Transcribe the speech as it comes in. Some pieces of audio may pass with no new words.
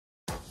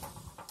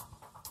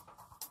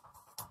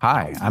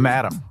Hi, I'm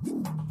Adam,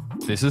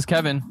 This is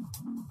Kevin.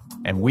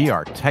 and we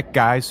are Tech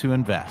Guys Who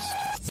Invest.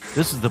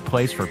 This is the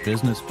place for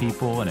business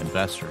people and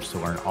investors to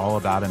learn all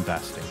about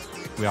investing.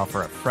 We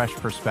offer a fresh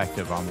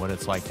perspective on what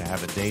it's like to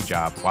have a day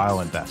job while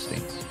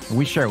investing, and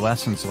we share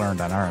lessons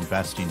learned on our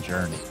investing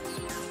journey.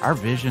 Our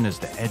vision is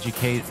to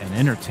educate and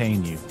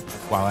entertain you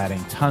while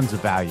adding tons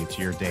of value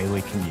to your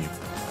daily commute.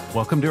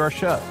 Welcome to our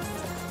show.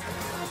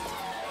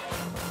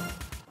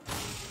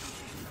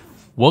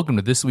 Welcome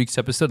to this week's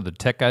episode of the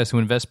Tech Guys Who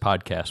Invest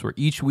podcast, where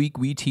each week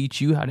we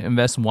teach you how to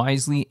invest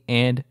wisely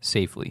and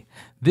safely.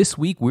 This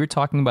week, we're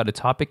talking about a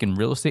topic in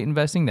real estate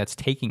investing that's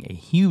taking a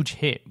huge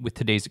hit with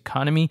today's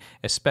economy,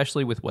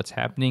 especially with what's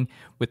happening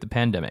with the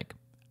pandemic.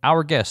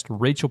 Our guest,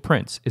 Rachel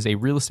Prince, is a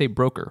real estate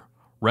broker,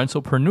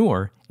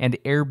 rentalpreneur, and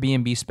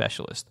Airbnb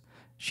specialist.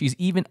 She's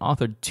even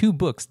authored 2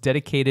 books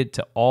dedicated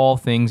to all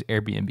things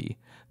Airbnb.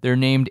 They're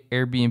named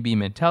Airbnb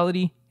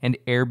Mentality and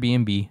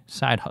Airbnb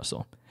Side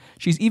Hustle.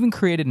 She's even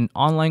created an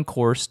online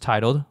course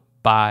titled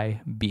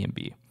Buy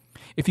B&B.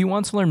 If you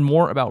want to learn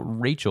more about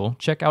Rachel,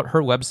 check out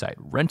her website,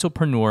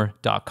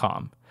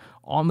 rentalpreneur.com.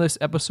 On this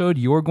episode,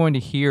 you're going to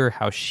hear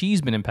how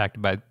she's been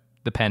impacted by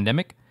the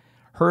pandemic,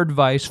 her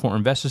advice for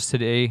investors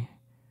today,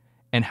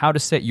 and how to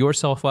set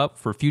yourself up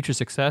for future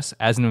success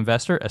as an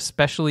investor,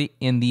 especially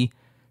in the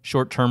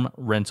short-term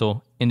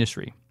rental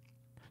industry.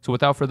 So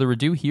without further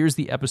ado, here's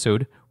the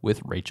episode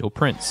with Rachel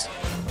Prince.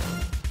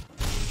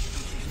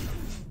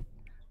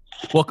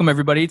 Welcome,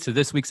 everybody, to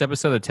this week's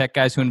episode of the Tech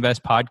Guys Who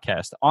Invest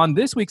podcast. On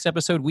this week's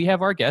episode, we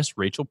have our guest,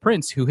 Rachel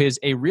Prince, who is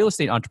a real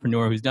estate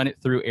entrepreneur who's done it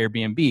through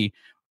Airbnb.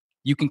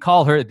 You can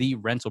call her the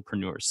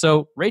rentalpreneur.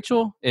 So,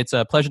 Rachel, it's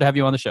a pleasure to have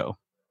you on the show.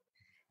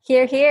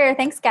 Here.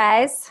 Thanks,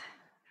 guys.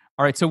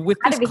 All right, so with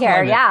Glad this to be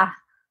here. Yeah.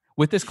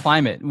 with this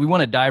climate, we want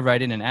to dive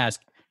right in and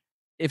ask,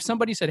 if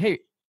somebody said, hey,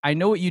 I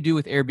know what you do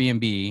with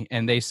Airbnb,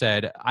 and they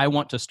said, I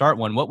want to start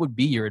one, what would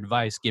be your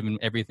advice given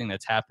everything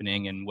that's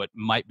happening and what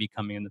might be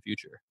coming in the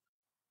future?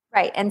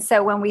 Right. And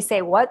so when we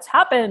say what's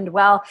happened,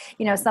 well,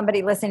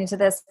 somebody listening to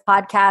this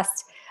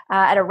podcast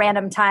at a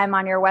random time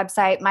on your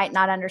website might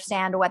not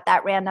understand what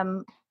that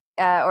random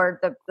or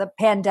the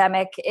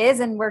pandemic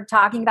is. And we're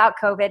talking about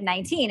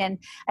COVID-19. And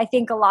I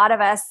think a lot of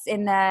us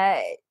in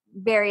the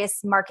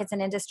various markets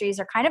and industries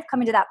are kind of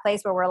coming to that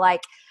place where we're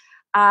like,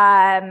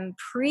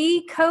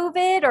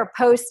 pre-COVID or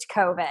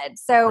post-COVID.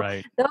 So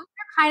Right. Those are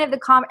kind of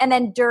and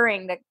then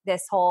during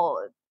this whole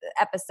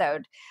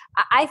episode,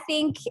 I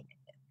think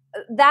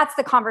that's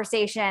the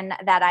conversation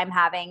that I'm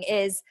having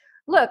is,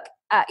 look,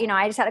 I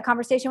just had a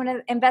conversation with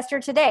an investor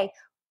today.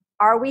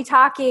 Are we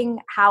talking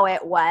how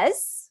it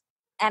was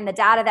and the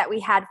data that we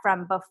had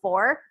from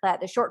before,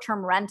 the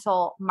short-term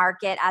rental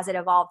market as it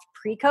evolved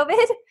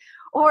pre-COVID?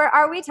 Or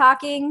are we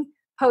talking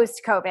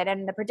post-COVID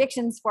and the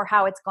predictions for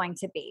how it's going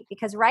to be?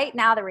 Because right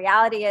now, the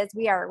reality is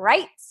we are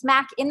right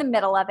smack in the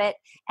middle of it.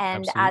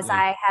 And As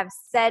I have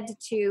said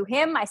to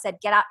him, I said,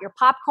 get out your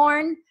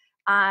popcorn.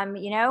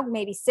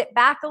 Maybe sit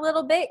back a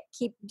little bit,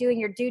 keep doing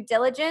your due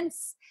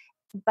diligence,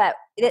 but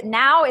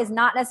now is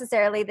not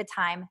necessarily the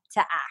time to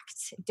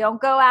act.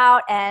 Don't go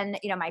out and,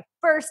 my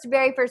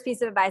very first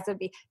piece of advice would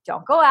be,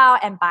 don't go out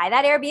and buy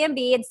that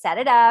Airbnb and set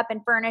it up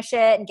and furnish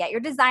it and get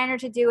your designer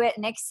to do it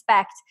and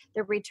expect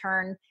the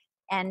return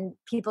and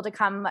people to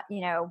come,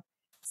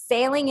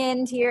 sailing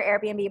into your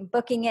Airbnb and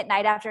booking it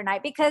night after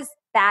night, because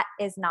that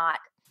is not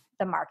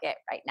the market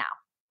right now.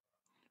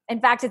 In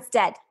fact, it's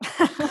dead.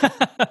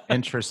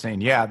 Interesting.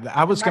 Yeah,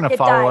 I was going to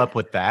follow up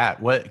with that.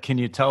 What can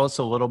you tell us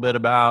a little bit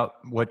about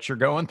what you're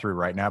going through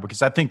right now?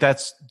 Because I think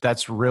that's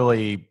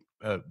really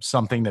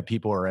something that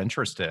people are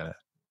interested in.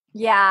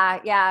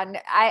 Yeah.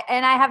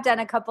 And I have done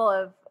a couple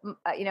of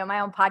my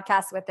own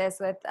podcasts with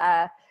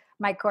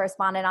my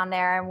correspondent on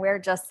there, and we're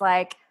just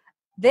like,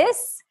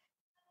 this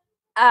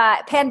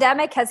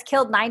pandemic has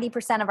killed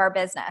 90% of our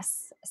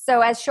business.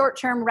 So as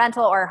short-term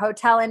rental or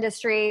hotel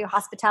industry,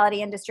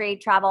 hospitality industry,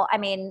 travel,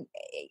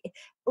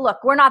 look,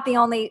 we're not the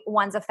only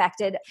ones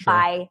affected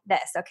by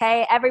this,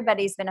 okay?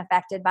 Everybody's been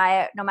affected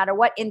by it, no matter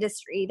what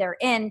industry they're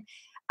in.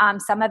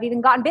 Some have even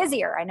gotten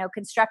busier. I know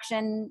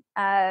construction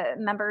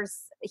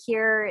members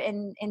here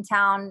in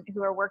town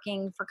who are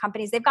working for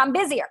companies, they've gotten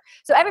busier.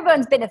 So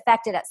everyone's been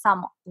affected at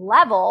some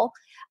level.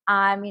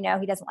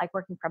 He doesn't like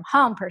working from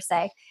home per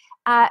se.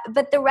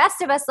 But the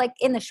rest of us, like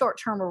in the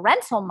short-term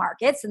rental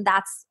markets, and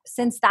that's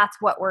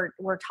what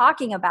we're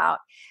talking about,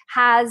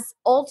 has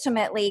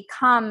ultimately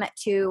come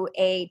to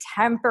a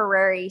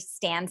temporary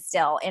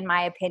standstill, in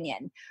my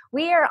opinion.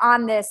 We are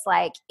on this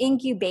like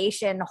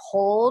incubation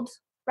hold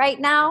right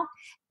now.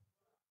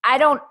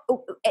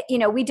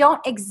 We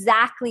don't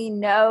exactly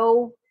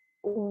know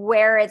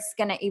where it's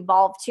going to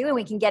evolve to, and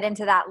we can get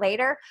into that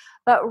later.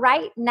 But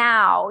right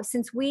now,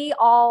 since we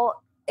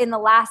all in the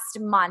last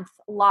month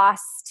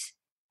lost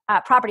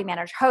property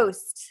managers,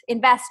 hosts,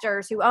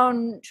 investors who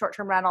own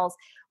short-term rentals,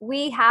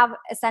 we have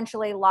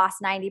essentially lost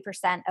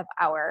 90% of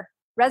our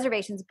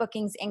reservations,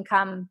 bookings,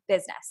 income,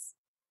 business,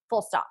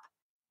 full stop.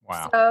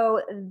 Wow.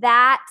 So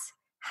that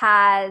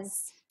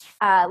has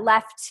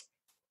left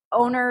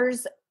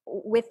owners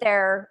with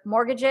their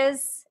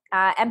mortgages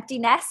empty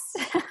nests.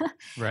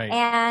 Right.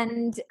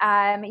 And,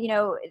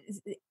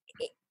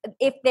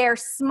 if they're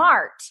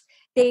smart,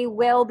 they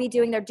will be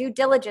doing their due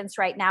diligence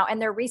right now and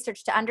their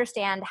research to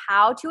understand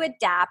how to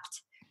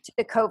adapt to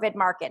the COVID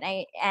market.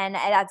 And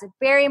that's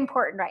very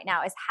important right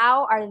now is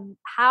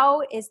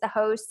how is the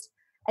host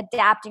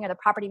adapting or the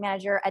property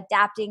manager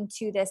adapting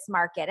to this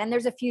market? And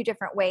there's a few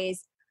different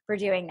ways for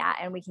doing that,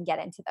 and we can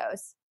get into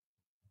those.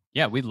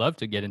 Yeah, we'd love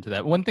to get into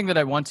that. One thing that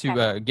I want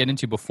to get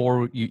into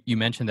before you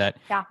mentioned that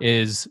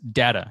is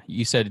data.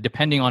 You said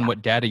depending on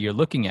what data you're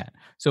looking at.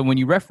 So when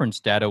you reference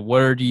data,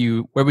 where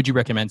would you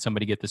recommend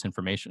somebody get this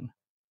information?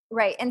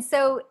 Right. And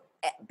so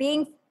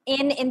being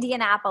in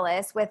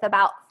Indianapolis with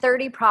about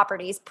 30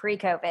 properties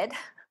pre-COVID,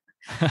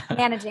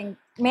 managing,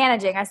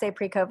 I say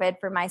pre-COVID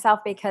for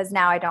myself because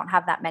now I don't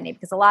have that many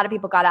because a lot of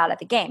people got out of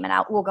the game,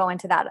 and we'll go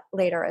into that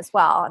later as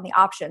well and the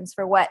options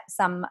for what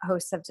some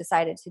hosts have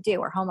decided to do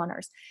or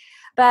homeowners.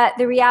 But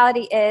the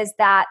reality is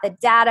that the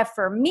data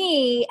for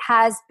me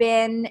has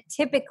been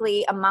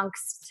typically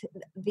amongst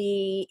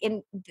the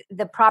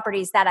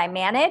properties that I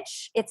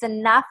manage. It's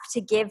enough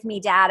to give me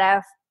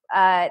data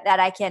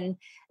that I can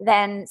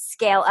then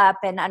scale up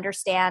and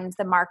understand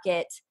the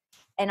market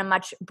in a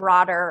much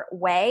broader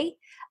way.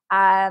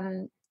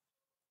 I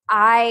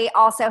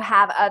also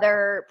have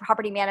other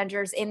property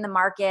managers in the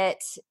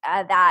market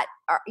that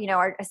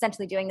are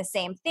essentially doing the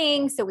same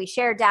thing. So we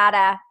share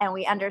data and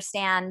we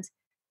understand,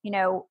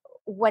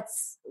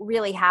 what's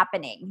really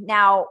happening.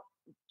 Now,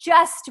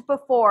 just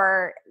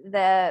before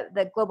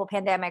the global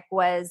pandemic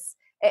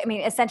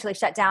essentially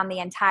shut down the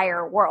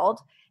entire world,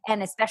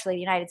 and especially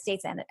the United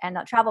States, and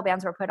the travel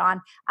bans were put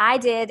on, I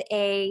did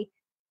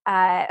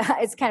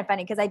it's kind of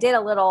funny because I did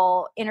a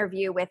little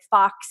interview with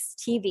Fox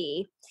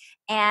TV,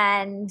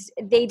 and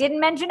they didn't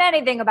mention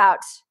anything about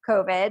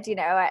COVID.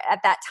 At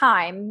that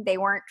time, they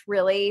weren't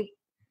really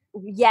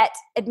yet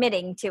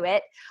admitting to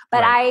it.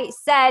 But right. I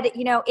said,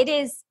 it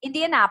is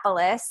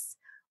Indianapolis.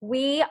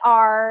 We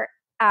are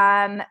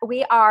coming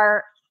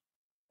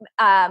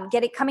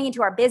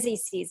into our busy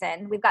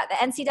season. We've got the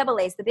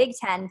NCAAs, the Big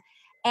Ten,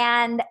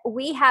 and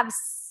we have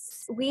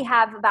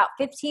about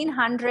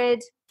 1,500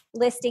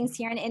 listings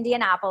here in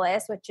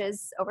Indianapolis, which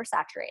is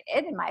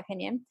oversaturated in my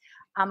opinion,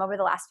 over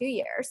the last few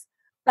years.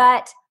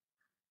 But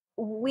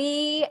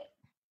we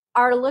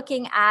are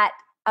looking at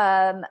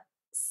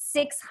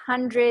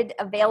 600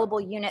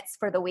 available units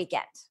for the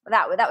weekend.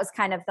 That was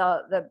kind of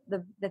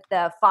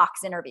the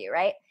Fox interview,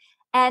 right?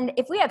 And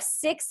if we have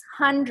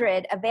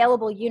 600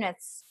 available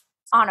units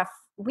on a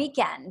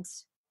weekend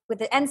with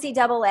the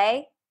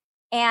NCAA,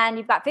 and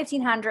you've got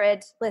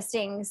 1,500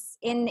 listings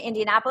in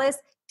Indianapolis,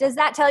 does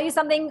that tell you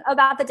something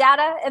about the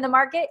data in the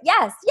market?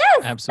 Yes.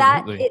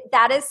 Absolutely.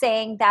 That is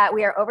saying that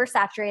we are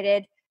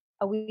oversaturated.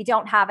 We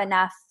don't have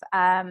enough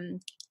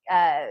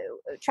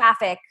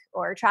traffic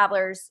or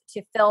travelers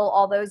to fill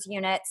all those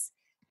units.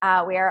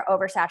 We are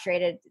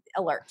oversaturated.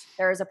 Alert.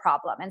 There is a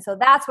problem. And so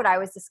that's what I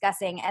was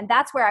discussing. And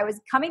that's where I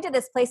was coming to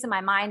this place in my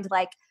mind,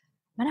 like,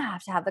 I'm going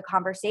to have the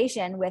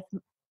conversation with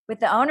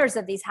the owners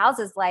of these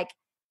houses. Like,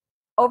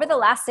 over the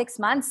last 6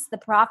 months, the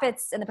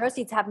profits and the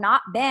proceeds have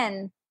not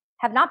been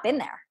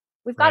there.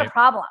 We've got a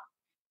problem.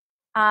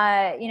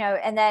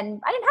 And then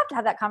I didn't have to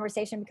have that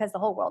conversation because the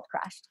whole world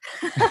crashed.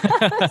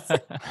 So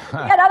we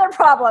had other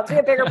problems. We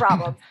had bigger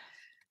problems.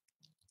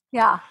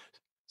 Yeah.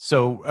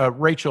 So,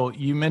 Rachel,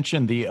 you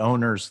mentioned the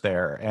owners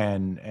there,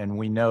 and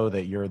we know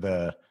that you're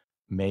the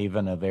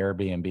maven of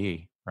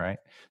Airbnb, right?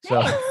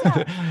 So,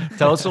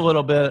 tell us a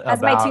little bit about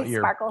my tooth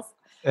your sparkles.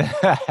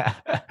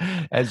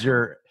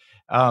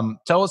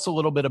 Tell us a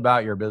little bit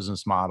about your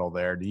business model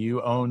there. Do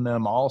you own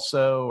them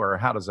also, or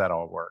how does that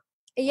all work?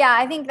 Yeah,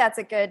 I think that's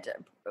a good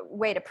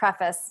way to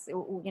preface,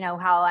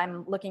 how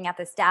I'm looking at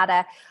this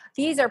data.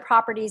 These are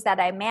properties that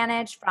I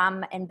manage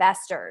from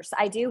investors.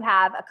 I do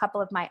have a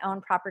couple of my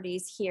own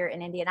properties here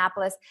in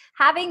Indianapolis.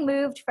 Having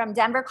moved from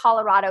Denver,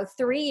 Colorado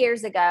 3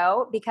 years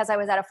ago because I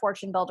was at a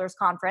Fortune Builders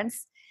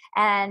conference,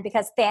 and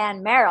because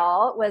Fan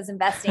Merrill was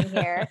investing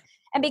here,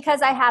 and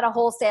because I had a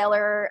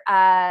wholesaler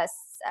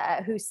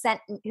who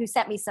sent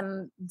me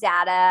some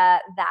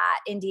data that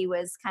Indy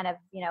was kind of,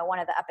 one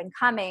of the up and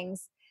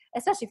comings,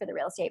 especially for the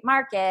real estate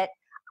market,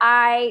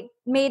 I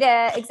made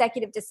an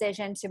executive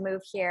decision to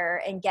move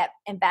here and get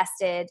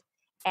invested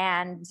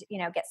and,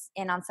 get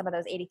in on some of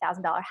those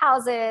 $80,000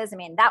 houses. I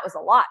mean, that was a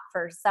lot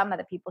for some of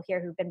the people here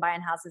who've been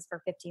buying houses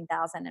for $15,000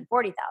 and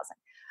 $40,000.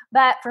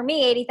 But for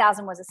me,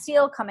 $80,000 was a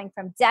steal coming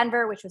from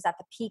Denver, which was at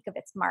the peak of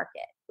its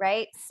market,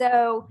 right?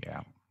 So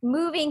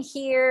moving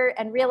here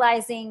and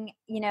realizing,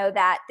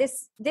 that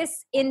this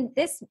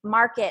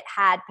market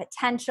had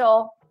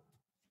potential,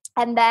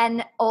 and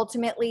then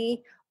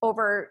ultimately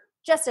over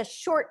just a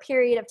short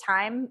period of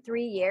time,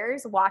 3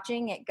 years,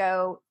 watching it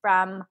go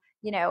from,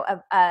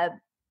 to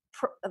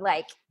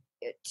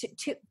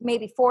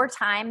maybe 4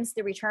 times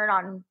the return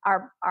on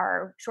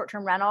our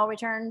short-term rental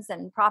returns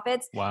and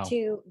profits,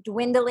 to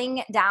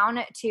dwindling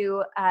down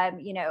to,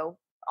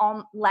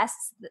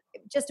 less,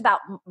 just about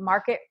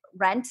market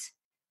rent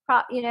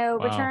Wow.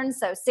 returns.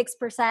 So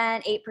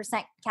 6%,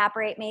 8% cap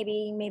rate,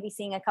 maybe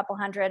seeing a couple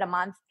hundred a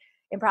month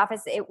in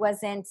profits. It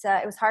wasn't,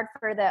 it was hard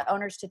for the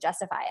owners to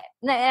justify it.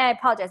 And I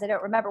apologize. I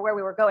don't remember where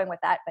we were going with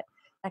that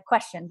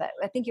question, but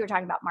I think you were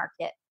talking about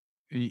market.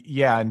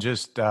 Yeah, and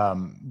just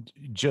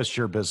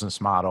your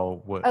business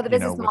model. The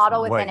business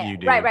model within what you it.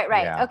 do.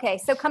 Right. Yeah. Okay.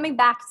 So coming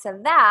back to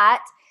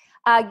that,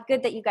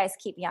 good that you guys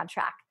keep me on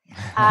track.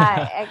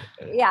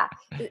 Yeah.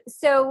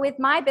 So with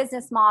my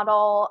business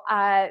model,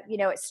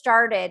 it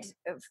started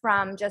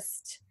from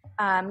just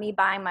me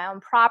buying my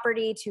own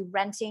property to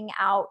renting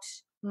out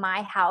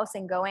my house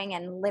and going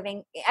and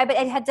living. I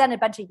had done a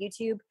bunch of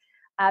YouTube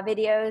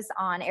videos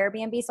on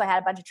Airbnb, so I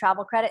had a bunch of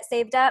travel credit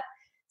saved up.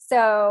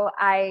 So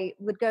I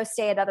would go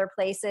stay at other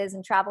places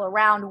and travel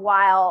around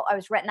while I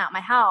was renting out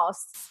my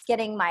house,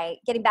 getting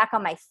back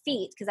on my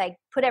feet, because I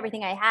put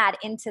everything I had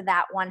into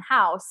that one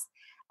house.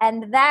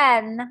 And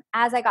then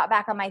as I got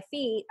back on my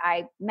feet,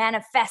 I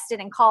manifested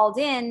and called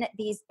in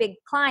these big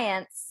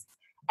clients,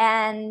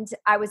 and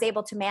I was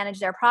able to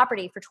manage their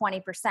property for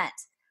 20%.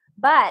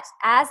 But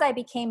as I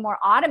became more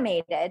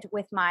automated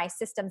with my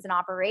systems and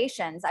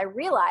operations, I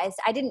realized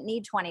I didn't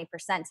need 20%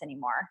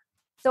 anymore.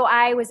 So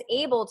I was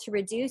able to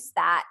reduce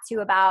that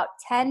to about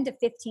 10 to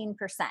 15%,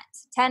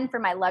 10 for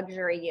my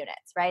luxury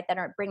units, right? That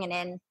are bringing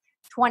in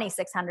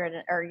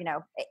 2,600 or,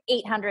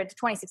 800 to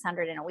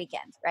 2,600 in a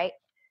weekend, right?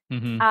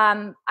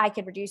 Mm-hmm. I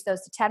could reduce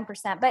those to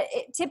 10%, but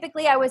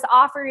typically I was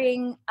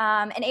offering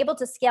and able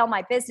to scale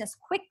my business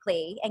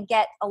quickly and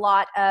get a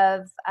lot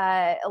of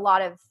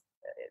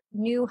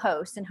new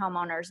hosts and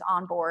homeowners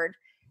on board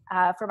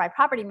for my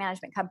property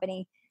management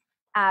company.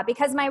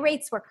 Because my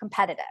rates were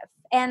competitive,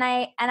 and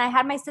I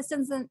had my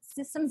systems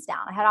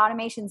down. I had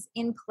automations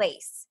in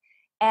place,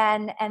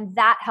 and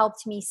that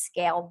helped me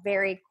scale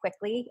very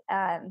quickly.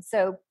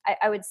 So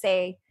I would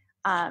say,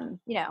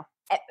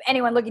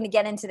 anyone looking to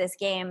get into this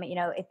game,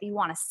 if you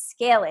want to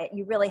scale it,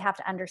 you really have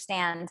to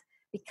understand,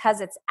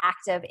 because it's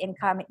active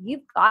income,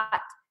 you've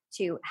got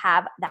to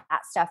have that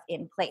stuff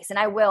in place. And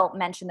I will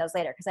mention those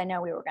later, because I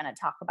know we were going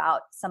to talk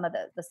about some of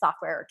the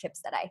software or tips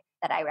that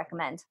I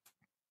recommend.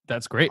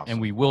 That's great. Awesome.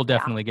 And we will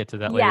definitely get to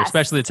that later, Yes,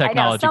 especially the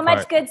technology I know. So part.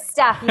 much good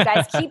stuff. You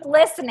guys keep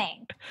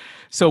listening.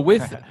 So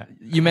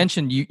you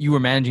mentioned you were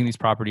managing these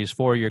properties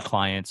for your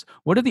clients.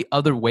 What are the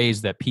other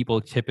ways that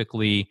people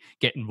typically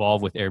get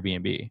involved with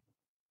Airbnb?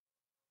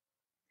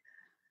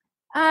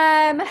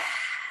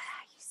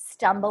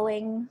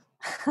 Stumbling.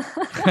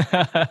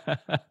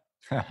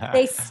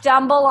 They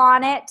stumble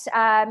on it.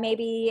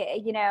 Maybe,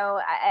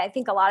 I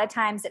think a lot of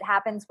times it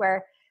happens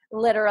where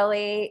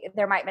literally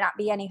there might not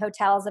be any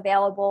hotels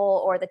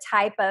available, or the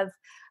type of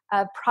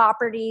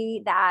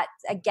property that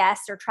a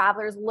guest or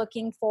traveler is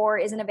looking for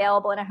isn't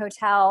available in a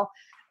hotel.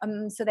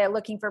 So they're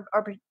looking for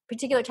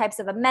particular types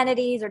of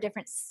amenities, or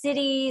different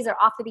cities, or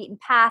off the beaten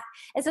path.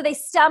 And so they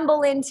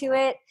stumble into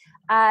it.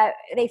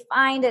 They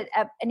find an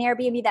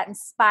Airbnb that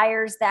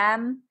inspires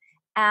them.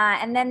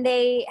 And then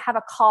they have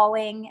a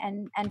calling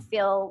and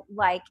feel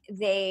like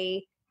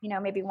they,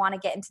 maybe want to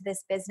get into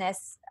this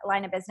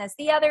line of business.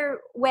 The other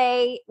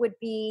way would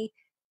be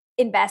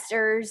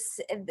investors.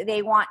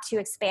 They want to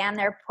expand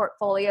their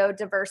portfolio,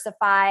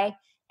 diversify.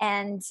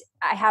 And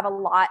I have a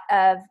lot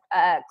of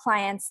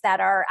clients that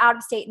are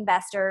out-of-state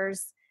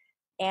investors,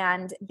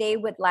 and they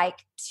would like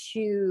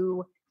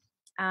to,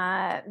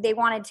 they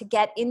wanted to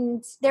get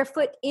in their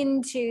foot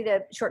into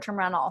the short-term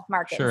rental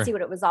market. Sure. And see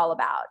what it was all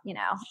about,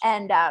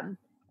 And,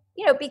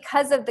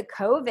 because of the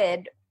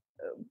COVID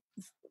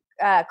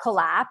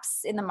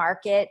collapse in the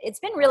market, it's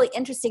been really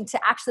interesting to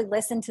actually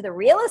listen to the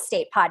real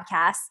estate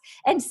podcasts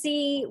and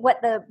see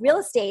what the real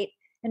estate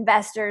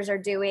investors are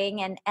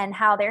doing, and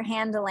how they're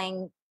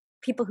handling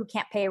people who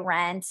can't pay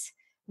rent,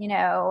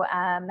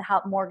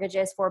 how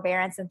mortgages,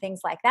 forbearance, and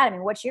things like that. I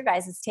mean, what's your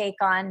guys' take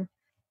on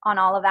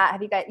all of that?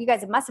 You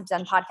guys must have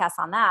done podcasts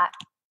on that.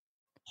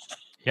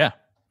 Yeah,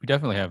 we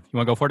definitely have. You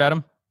want to go for it,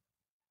 Adam?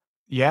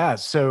 Yeah.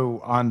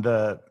 So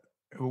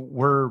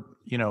we're,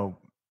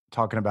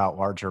 talking about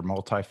larger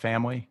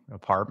multifamily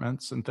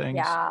apartments and things.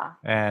 Yeah.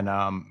 And,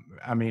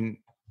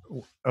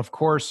 of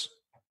course,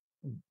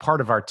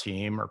 part of our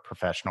team are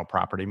professional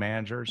property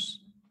managers.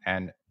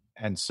 And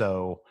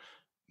so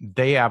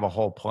they have a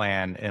whole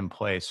plan in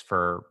place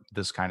for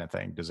this kind of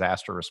thing,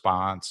 disaster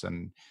response.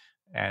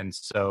 And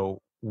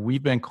so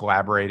we've been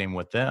collaborating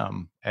with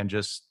them and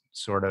just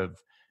sort of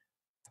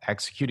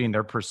executing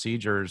their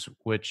procedures,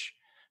 which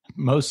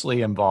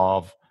mostly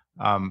involve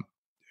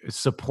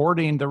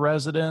supporting the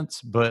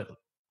residents, but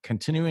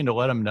continuing to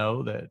let them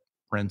know that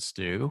rent's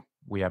due.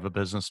 We have a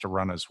business to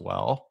run as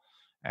well.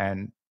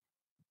 And,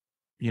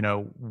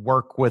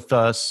 work with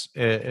us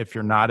if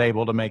you're not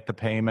able to make the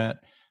payment.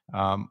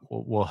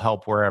 We'll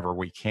help wherever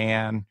we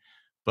can,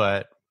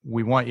 but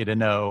we want you to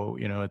know,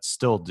 it's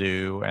still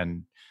due.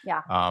 And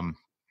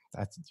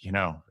that's,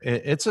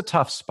 it's a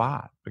tough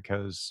spot,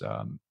 because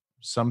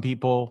some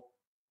people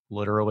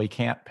literally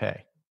can't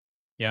pay.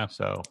 Yeah.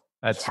 So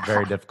that's a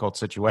very difficult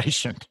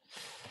situation.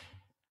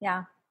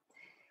 Yeah.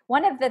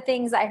 One of the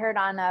things I heard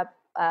on a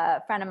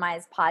friend of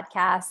mine's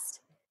podcast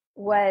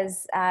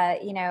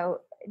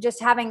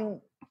just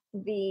having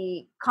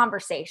the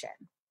conversation,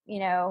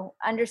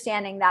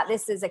 understanding that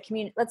this is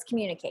let's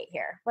communicate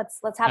here.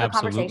 Let's have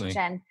Absolutely. a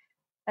conversation.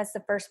 That's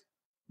the first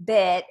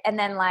bit. And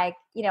then by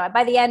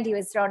the end, he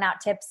was throwing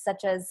out tips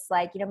such as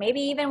maybe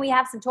even we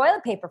have some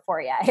toilet paper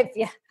for you if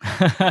you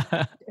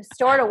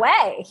store it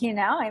away,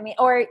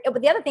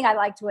 but the other thing I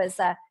liked was,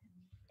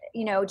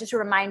 just a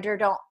reminder,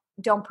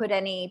 don't put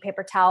any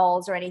paper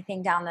towels or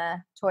anything down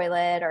the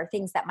toilet or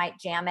things that might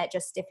jam it.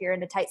 Just if you're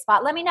in a tight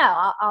spot, let me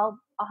know. I'll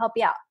help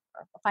you out.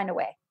 Or I'll find a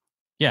way.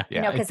 Yeah.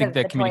 I think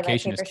that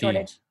communication is key.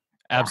 Shortage.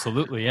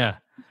 Absolutely. Yeah.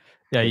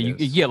 Yeah. You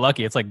get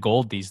lucky. It's like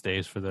gold these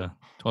days for the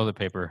toilet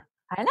paper.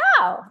 I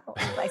know.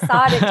 I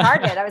saw it in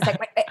Target. I was like,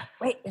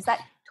 wait, is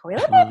that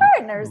toilet paper?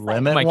 And there's you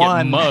might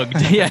get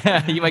mugged.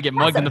 Yeah. You might get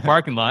mugged in the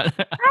parking lot.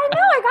 I know.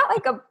 I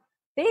got a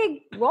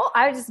big roll.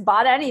 I just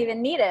bought it. I didn't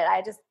even need it.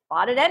 I just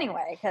bought it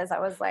anyway because I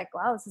was like,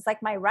 wow, this is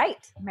like my right,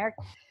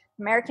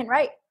 American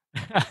right.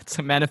 It's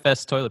a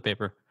manifest toilet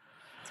paper.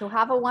 To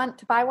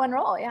buy one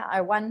roll,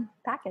 one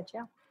package,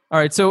 yeah. All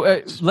right,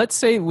 so let's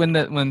say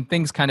when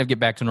things kind of get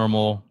back to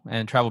normal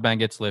and travel ban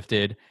gets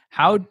lifted,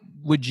 how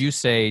would you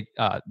say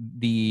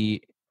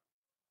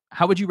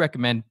how would you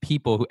recommend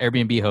people who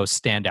Airbnb hosts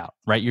stand out,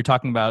 right? You're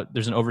talking about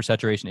there's an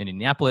oversaturation in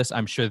Indianapolis.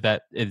 I'm sure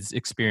that is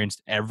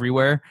experienced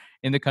everywhere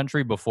in the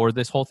country before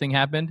this whole thing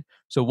happened.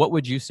 So what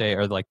would you say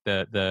are like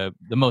the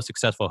most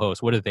successful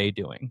hosts? What are they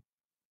doing?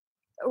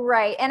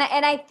 Right. And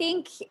I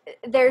think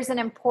there's an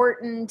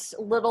important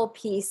little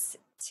piece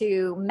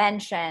to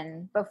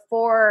mention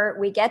before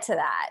we get to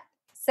that.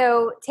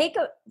 So take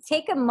a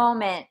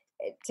moment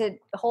to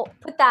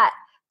put that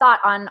thought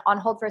on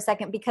hold for a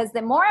second, because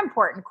the more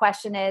important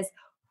question is,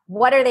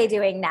 what are they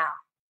doing now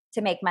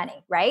to make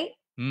money, right?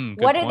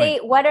 What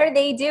are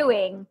they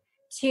doing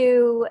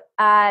to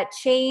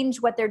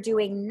change what they're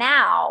doing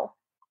now,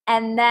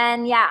 and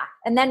then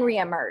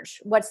reemerge?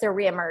 What's their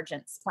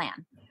reemergence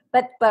plan?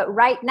 But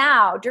right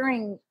now,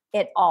 during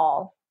it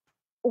all,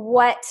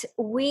 what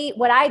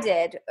I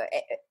did,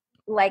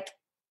 let's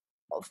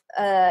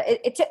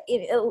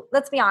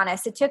be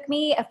honest, it took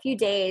me a few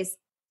days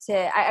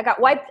I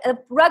got wiped, a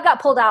rug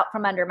got pulled out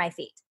from under my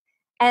feet.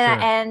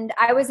 And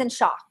I was in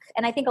shock.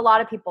 And I think a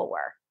lot of people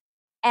were.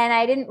 And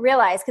I didn't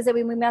realize, because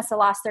we must have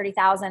lost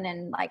 30,000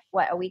 in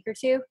a week or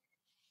two.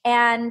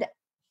 And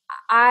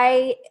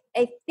I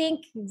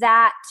think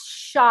that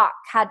shock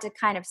had to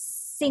kind of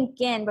sink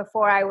in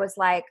before I was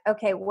like,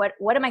 okay, what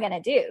am I going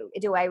to do?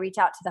 Do I reach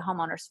out to the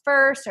homeowners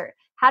first, or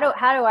how do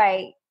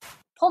I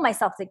pull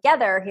myself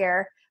together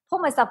here, pull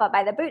myself up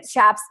by the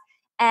bootstraps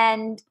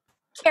and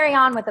carry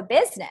on with a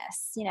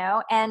business,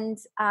 And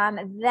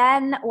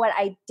then what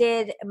I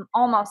did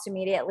almost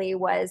immediately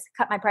was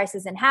cut my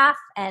prices in half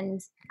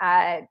and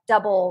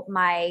double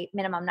my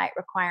minimum night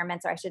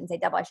requirements, or I shouldn't say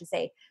double, I should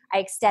say I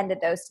extended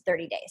those to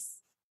 30 days.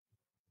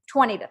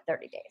 20 to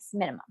 30 days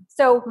minimum.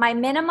 So my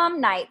minimum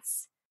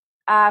nights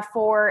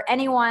for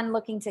anyone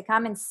looking to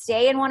come and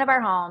stay in one of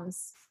our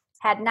homes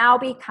had now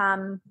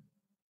become,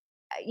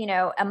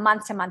 a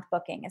month-to-month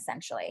booking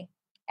essentially.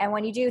 And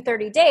when you do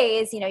 30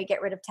 days, you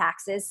get rid of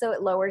taxes. So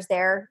it lowers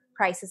their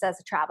prices as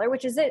a traveler,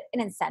 which is an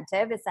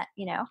incentive. It's that,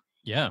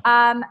 Yeah.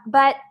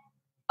 But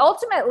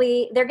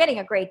ultimately they're getting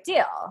a great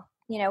deal.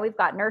 We've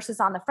got nurses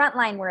on the front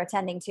line we're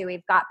attending to.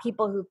 We've got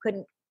people who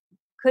couldn't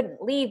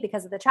leave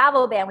because of the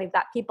travel ban. We've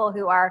got people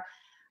who are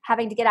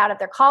having to get out of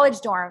their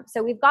college dorm.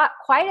 So we've got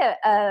quite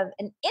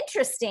an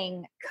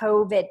interesting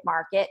COVID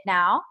market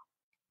now.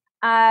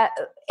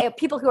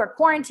 People who are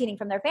quarantining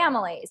from their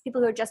families,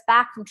 people who are just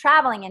back from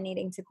traveling and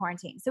needing to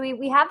quarantine. So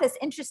we have this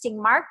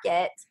interesting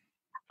market,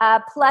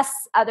 plus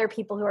other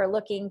people who are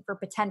looking for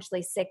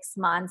potentially 6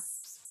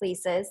 months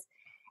leases.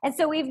 And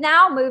so we've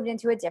now moved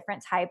into a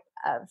different type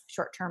of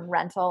short-term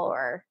rental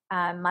or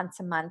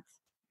month-to-month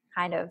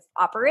kind of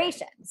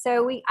operation.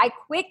 So I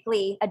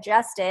quickly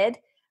adjusted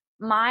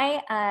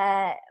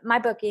my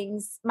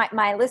bookings,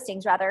 my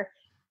listings rather,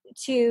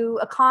 to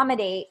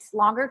accommodate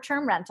longer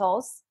term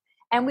rentals.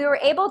 And we were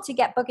able to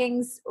get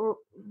bookings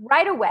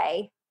right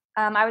away.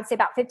 I would say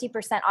about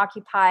 50%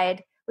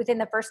 occupied within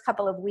the first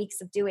couple of weeks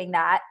of doing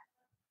that.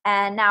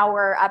 And now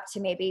we're up to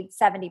maybe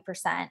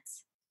 70%.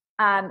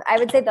 I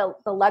would say the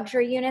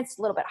luxury units,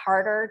 a little bit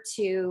harder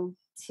to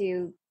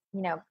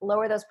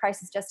lower those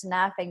prices just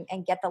enough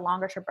and get the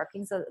longer term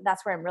bookings. So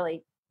that's where I'm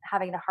really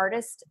having the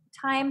hardest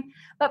time.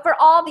 But for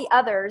all the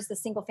others, the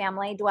single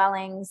family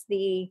dwellings,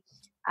 the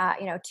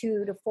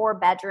 2 to 4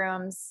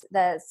 bedrooms,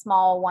 the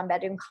small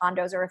 1-bedroom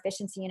condos or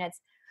efficiency units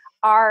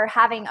are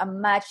having a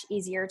much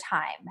easier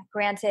time.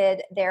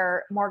 Granted,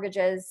 their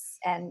mortgages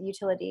and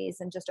utilities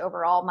and just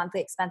overall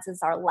monthly expenses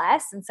are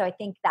less. And so I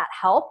think that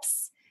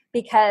helps,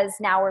 because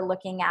now we're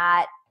looking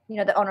at,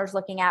 the owner's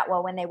looking at,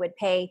 well, when they would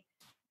pay,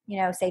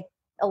 say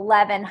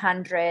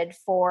 $1,100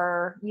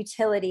 for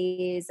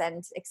utilities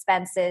and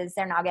expenses,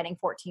 they're now getting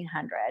 $1,400,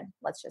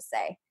 let's just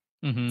say.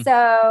 Mm-hmm.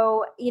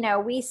 So,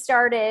 we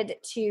started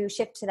to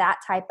shift to that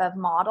type of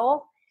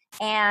model.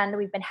 And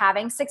we've been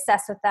having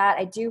success with that.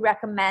 I do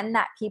recommend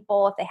that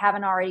people, if they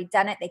haven't already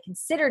done it, they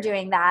consider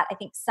doing that. I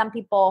think some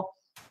people,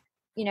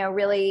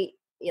 really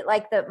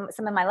like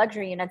some of my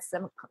luxury units,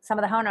 some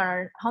of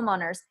the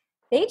homeowners,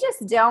 they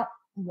just don't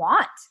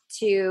want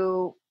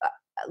to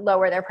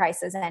lower their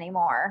prices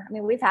anymore. I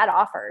mean, we've had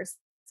offers,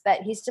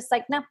 but he's just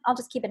like, no, I'll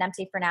just keep it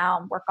empty for now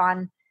and work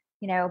on,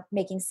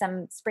 making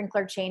some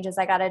sprinkler changes.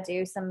 I got to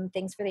do some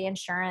things for the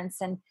insurance,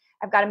 and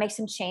I've got to make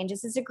some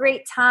changes. It's a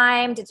great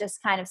time to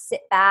just kind of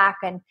sit back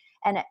and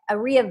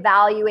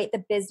reevaluate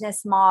the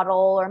business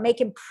model, or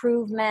make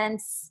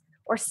improvements,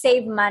 or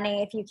save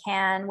money if you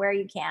can, where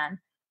you can.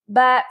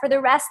 But for the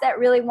rest that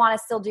really want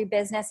to still do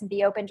business and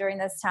be open during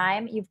this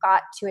time, you've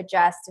got to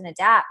adjust and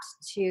adapt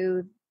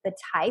to the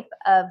type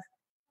of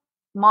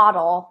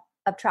model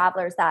of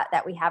travelers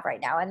that we have right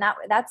now. And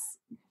that's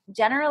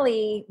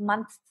generally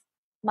month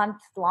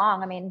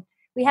long. I mean,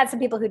 we had some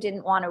people who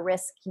didn't want to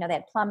risk, they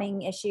had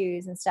plumbing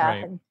issues and stuff.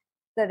 Right. And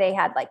so they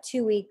had like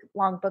 2-week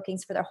long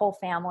bookings for their whole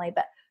family.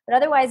 But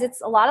otherwise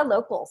it's a lot of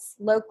locals.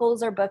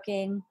 Locals are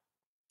booking,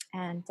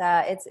 and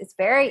it's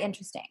very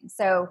interesting.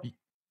 So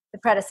the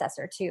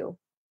predecessor to,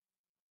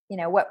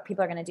 what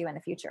people are going to do in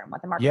the future and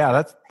what the market.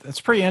 Yeah, that's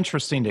pretty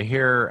interesting to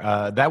hear.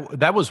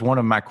 That was one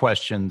of my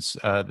questions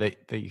that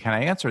you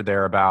kind of answered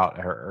there about,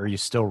 are you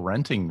still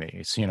renting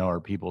these? Are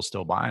people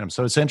still buying them?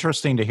 So it's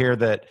interesting to hear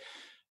that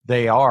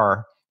they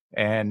are.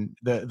 And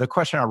the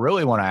question I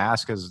really want to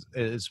ask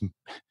is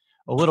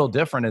a little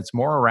different. It's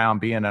more around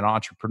being an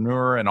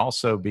entrepreneur and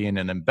also being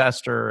an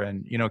investor.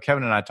 And,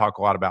 Kevin and I talk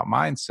a lot about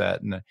mindset,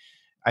 and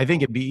I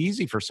think it'd be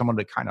easy for someone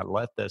to kind of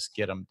let this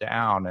get them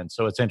down. And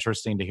so it's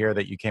interesting to hear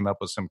that you came up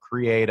with some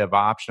creative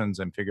options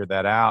and figured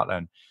that out.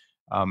 And,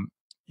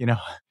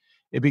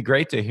 it'd be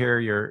great to hear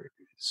your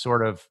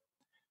sort of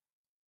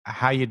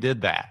how you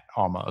did that,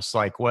 almost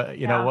like what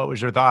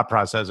was your thought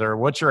process, or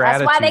what's your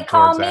attitude? That's why they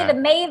call me the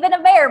maven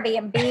of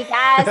Airbnb,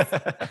 guys.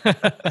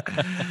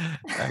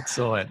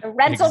 Excellent. The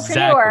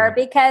rentalpreneur,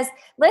 because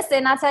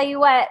listen, I'll tell you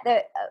what,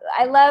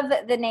 I love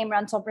the name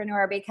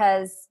rentalpreneur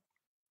because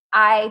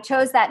I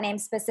chose that name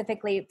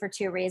specifically for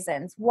 2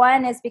 reasons.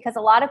 One is because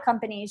a lot of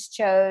companies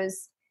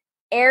chose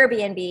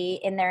Airbnb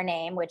in their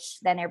name, which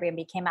then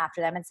Airbnb came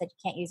after them and said you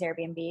can't use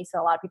Airbnb.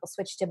 So a lot of people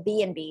switched to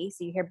B&B.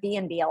 So you hear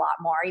B&B a lot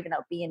more, even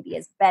though B&B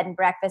is bed and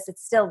breakfast.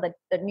 It's still the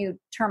new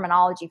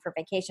terminology for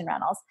vacation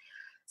rentals.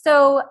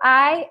 So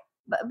I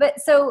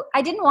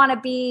didn't want to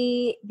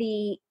be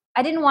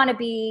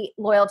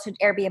loyal to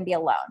Airbnb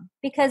alone,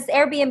 because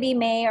Airbnb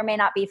may or may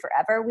not be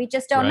forever. We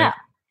just don't know.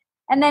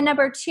 And then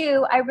number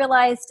 2, I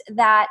realized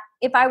that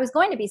if I was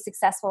going to be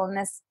successful in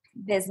this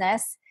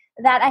business,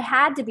 that I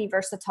had to be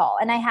versatile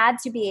and I had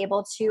to be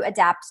able to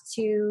adapt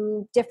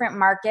to different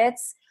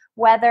markets,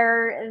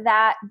 whether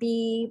that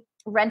be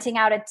renting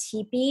out a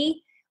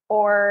teepee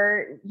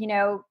or,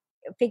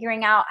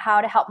 figuring out how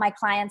to help my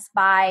clients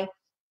buy,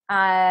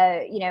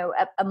 a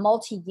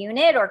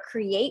multi-unit, or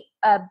create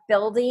a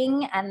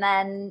building and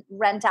then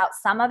rent out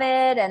some of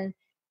it, and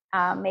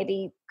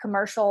maybe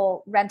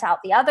commercial rent out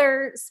the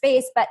other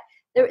space. But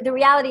the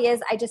reality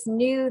is I just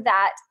knew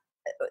that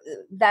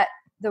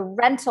the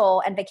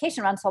rental and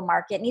vacation rental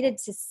market needed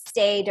to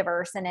stay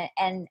diverse.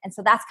 And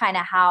so that's kind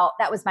of how,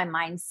 that was my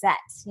mindset,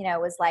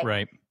 was like,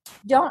 right.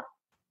 Don't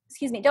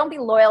be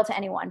loyal to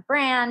any one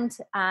brand.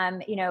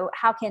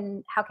 How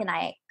can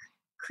I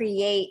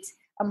create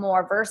a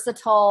more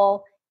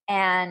versatile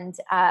and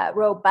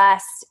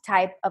robust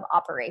type of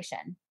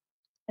operation?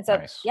 And so,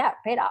 nice. Yeah, it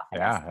paid off.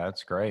 Yeah,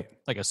 that's great.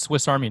 Like a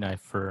Swiss Army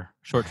knife for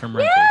short-term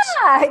rentals.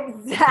 Yeah,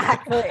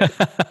 exactly.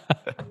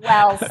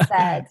 Well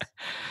said.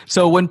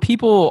 So when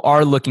people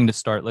are looking to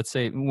start, let's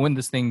say when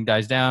this thing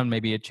dies down,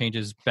 maybe it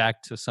changes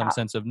back to some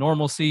sense of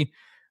normalcy.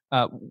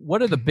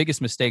 What are the biggest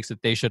mistakes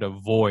that they should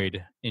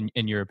avoid in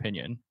your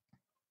opinion?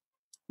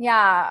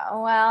 Yeah,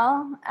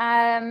 well,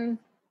 I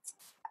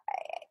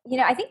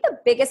think the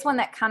biggest one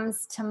that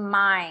comes to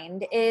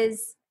mind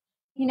is,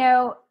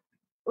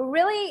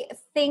 really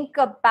think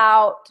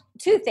about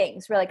 2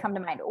 things really come to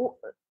mind.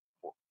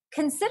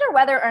 Consider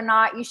whether or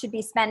not you should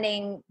be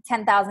spending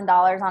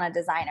 $10,000 on a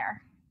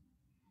designer,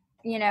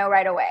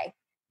 right away.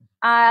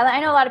 I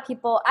know a lot of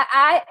people,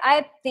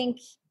 I think,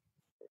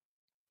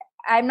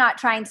 I'm not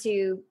trying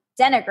to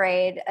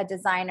denigrate a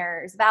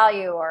designer's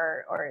value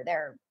or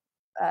their,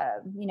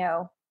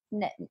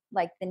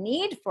 like the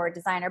need for a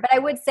designer, but I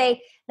would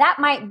say that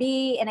might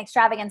be an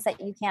extravagance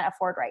that you can't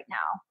afford right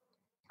now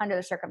under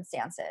the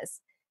circumstances.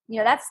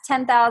 That's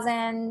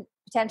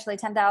potentially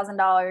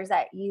 $10,000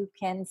 that you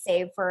can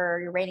save for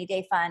your rainy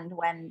day fund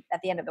when at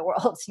the end of the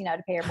world,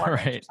 to pay your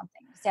mortgage or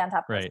something, stay on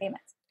top of those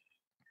payments.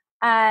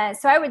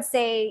 So I would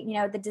say,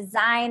 the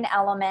design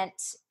element,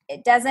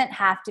 it doesn't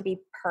have to be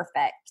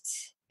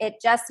perfect. It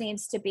just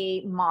needs to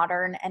be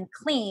modern and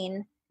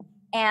clean.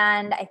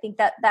 And I think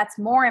that that's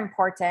more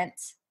important.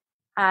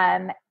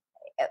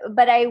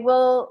 But I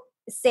will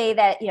say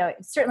that, it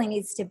certainly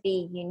needs to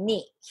be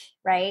unique,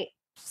 right?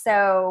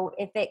 So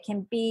if it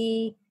can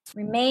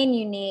remain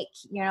unique,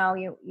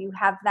 you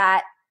have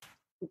that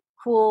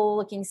cool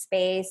looking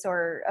space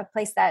or a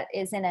place that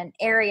is in an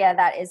area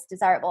that is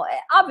desirable,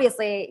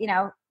 obviously,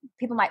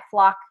 people might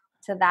flock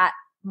to that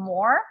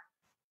more.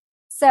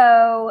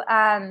 So,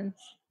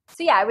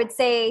 yeah, I would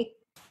say,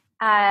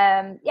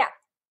 yeah.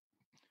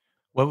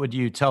 What would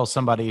you tell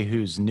somebody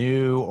who's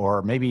new,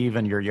 or maybe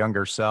even your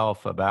younger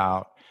self,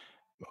 about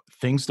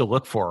things to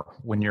look for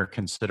when you're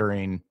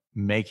considering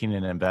making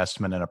an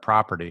investment in a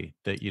property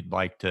that you'd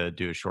like to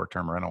do a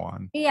short-term rental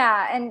on?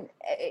 Yeah. And,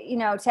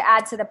 to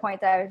add to the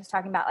point that I was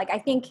talking about, like, I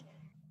think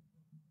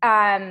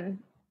that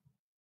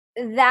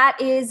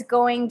is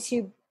going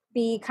to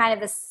be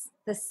kind of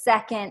the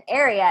second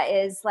area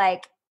is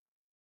like,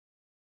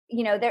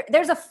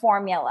 there's a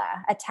formula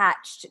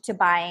attached to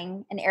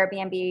buying an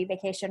Airbnb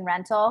vacation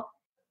rental.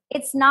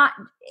 It's not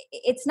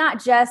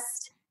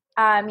just,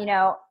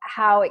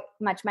 how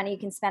much money you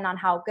can spend on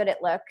how good it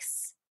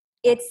looks.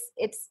 It's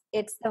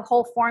the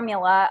whole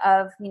formula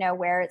of,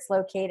 where it's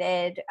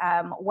located,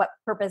 what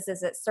purpose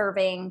is it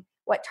serving,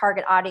 what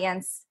target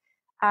audience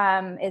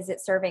is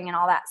it serving, and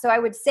all that. So I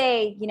would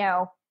say,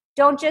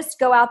 don't just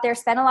go out there,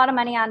 spend a lot of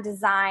money on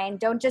design.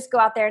 Don't just go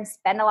out there and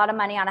spend a lot of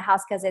money on a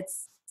house because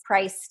it's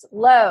priced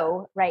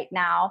low right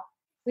now.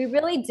 We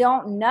really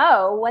don't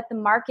know what the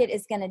market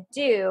is going to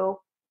do,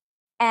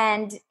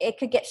 and it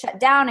could get shut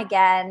down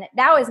again.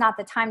 Now is not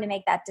the time to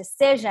make that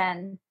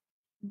decision.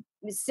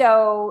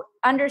 So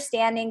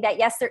understanding that,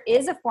 yes, there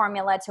is a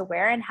formula to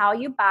where and how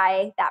you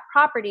buy that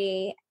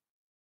property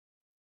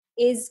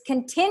is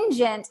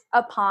contingent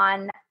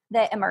upon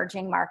the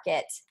emerging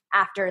market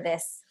after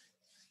this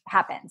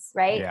happens,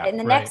 right? Yeah, In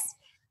the right. next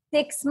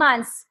 6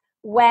 months,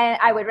 when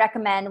I would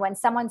recommend when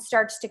someone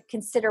starts to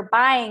consider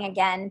buying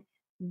again,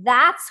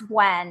 that's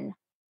when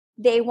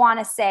they want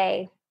to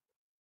say,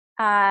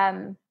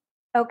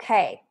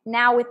 okay,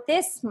 now with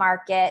this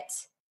market,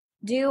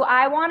 do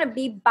I want to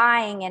be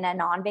buying in a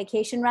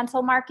non-vacation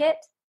rental market?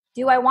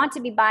 Do I want to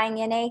be buying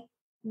in a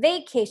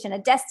vacation, a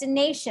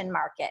destination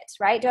market,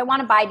 right? Do I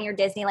want to buy near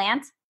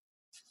Disneyland?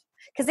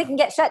 Because it can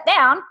get shut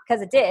down,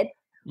 because it did.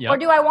 Yep. Or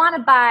do I want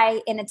to buy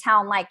in a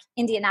town like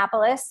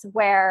Indianapolis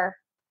where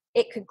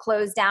it could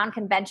close down,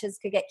 conventions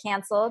could get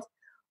canceled?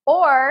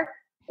 Or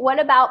what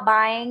about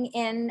buying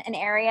in an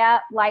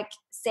area like,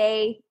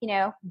 say,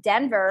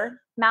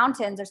 Denver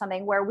mountains or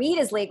something where weed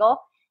is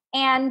legal,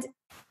 and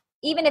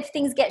even if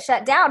things get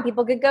shut down,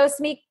 people could go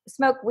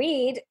smoke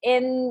weed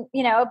in,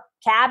 a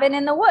cabin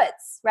in the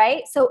woods,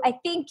 right? So I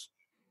think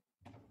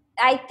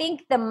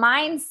the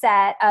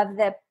mindset of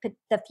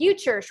the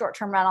future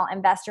short-term rental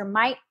investor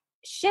might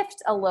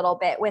shift a little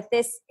bit with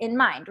this in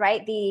mind,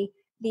 right? The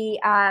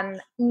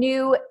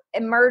new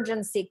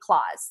emergency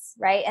clause,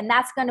 right? And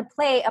that's going to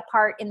play a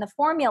part in the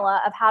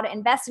formula of how to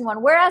invest in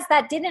one. Whereas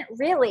that didn't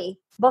really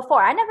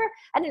before. I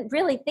didn't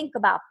really think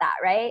about that,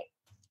 right?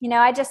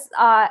 I just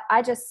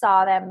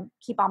saw them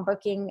keep on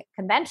booking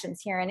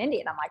conventions here in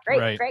India, and I'm like,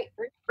 great, Right. great,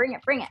 bring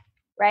it,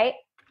 right?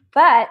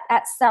 But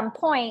at some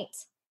point,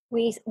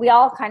 we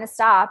all kind of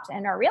stopped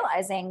and are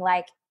realizing,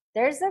 like,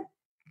 there's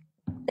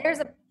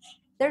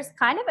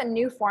kind of a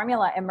new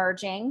formula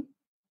emerging,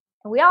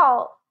 and we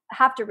all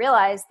have to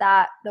realize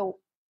that the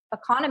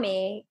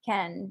economy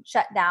can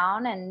shut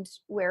down and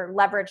we're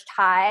leveraged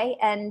high,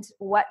 and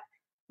what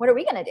are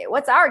we going to do?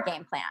 What's our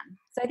game plan?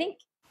 So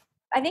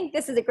I think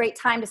this is a great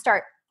time to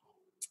start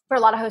for a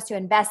lot of hosts to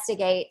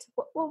investigate,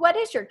 well, what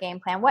is your game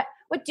plan? What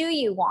do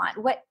you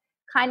want? What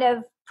kind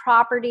of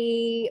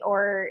property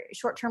or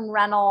short-term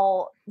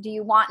rental do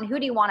you want, and who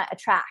do you want to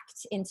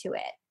attract into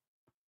it?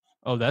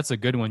 Oh, that's a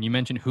good one. You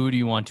mentioned who do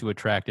you want to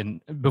attract?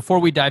 And before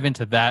we dive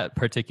into that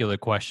particular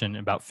question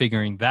about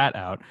figuring that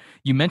out,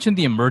 you mentioned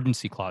the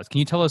emergency clause. Can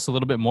you tell us a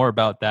little bit more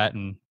about that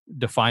and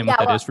define what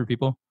that is for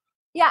people?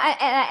 Yeah,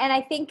 and I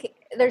think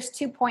there's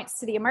 2 points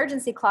to the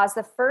emergency clause.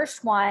 The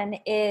first one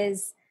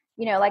is,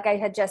 like I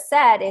had just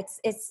said, it's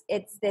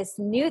this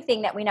new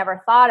thing that we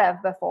never thought of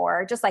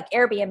before. Just like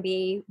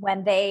Airbnb,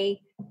 when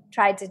they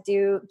tried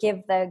to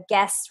give the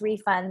guests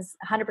refunds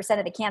 100%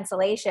 of the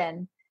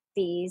cancellation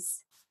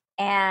fees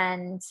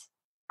and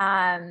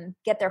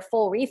get their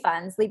full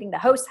refunds, leaving the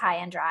host high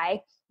and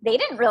dry. They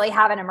didn't really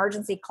have an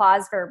emergency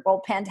clause for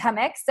both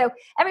pandemics, so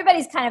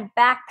everybody's kind of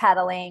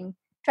backpedaling,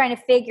 trying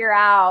to figure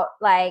out,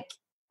 like,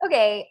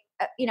 okay,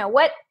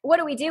 what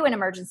do we do in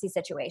emergency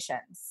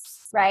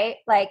situations, right?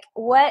 Like,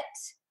 what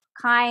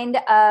kind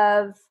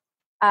of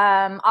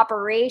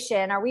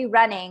operation are we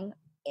running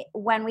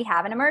when we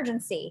have an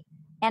emergency,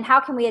 and how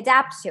can we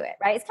adapt to it,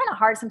 right? It's kind of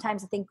hard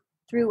sometimes to think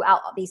through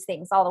out these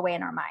things all the way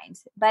in our mind.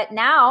 But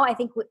now I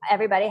think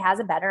everybody has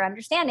a better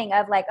understanding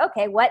of, like,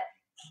 okay, what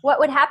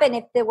would happen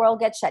if the world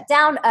gets shut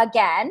down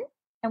again,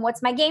 and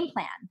what's my game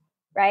plan,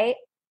 right?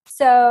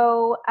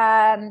 So,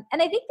 and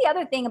I think the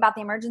other thing about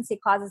the emergency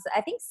clause is, I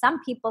think some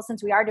people,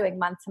 since we are doing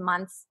month to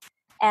month,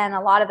 and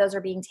a lot of those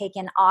are being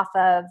taken off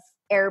of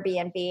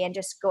Airbnb and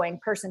just going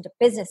person to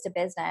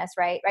business,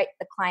 right?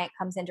 The client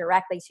comes in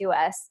directly to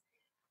us,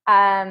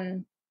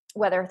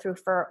 whether through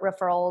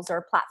referrals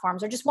or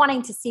platforms, or just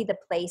wanting to see the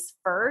place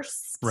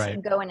first, right,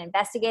 and go and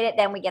investigate it.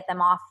 Then we get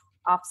them off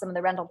off some of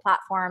the rental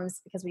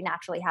platforms because we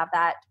naturally have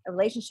that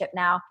relationship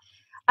now,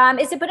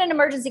 is to put an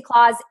emergency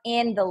clause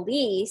in the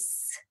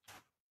lease,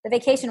 the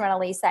vacation rental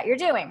lease that you're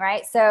doing,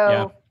 right?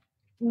 So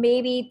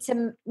maybe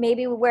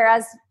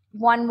whereas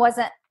one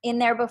wasn't in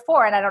there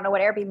before, and I don't know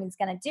what Airbnb is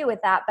going to do with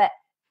that, but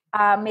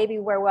maybe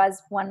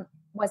wasn't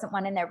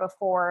one in there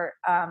before,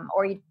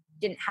 or you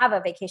didn't have a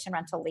vacation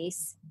rental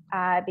lease,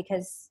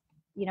 because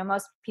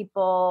most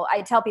people,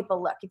 I tell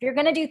people, look, if you're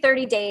going to do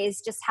 30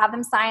 days, just have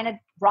them sign a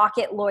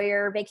Rocket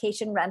Lawyer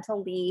vacation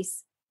rental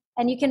lease,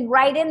 and you can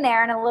write in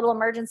there in a little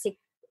emergency,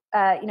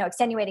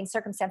 extenuating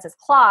circumstances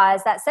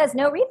clause that says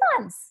no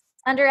refunds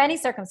under any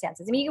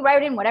circumstances. I mean, you can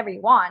write in whatever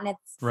you want, and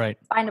it's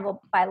bindable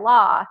by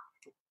law.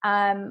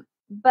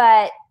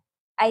 But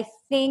I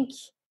think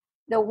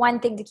the one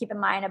thing to keep in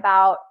mind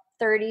about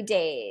 30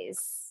 days,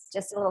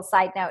 just a little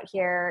side note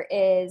here,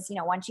 is,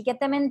 once you get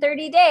them in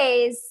 30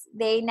 days,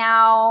 they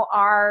now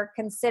are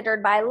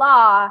considered by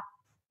law,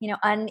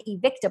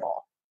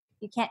 unevictable.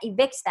 You can't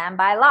evict them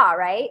by law,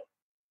 right?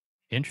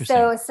 Interesting.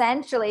 So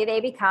essentially they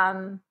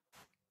become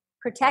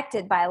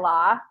protected by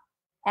law,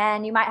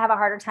 and you might have a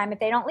harder time if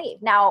they don't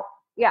leave. Now,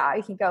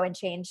 you can go and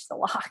change the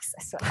locks.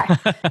 That's what I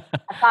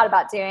thought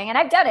about doing. And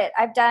I've done it.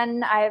 I'm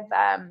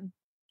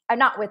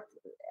not with,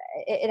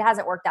 it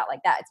hasn't worked out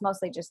like that. It's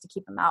mostly just to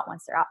keep them out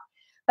once they're out.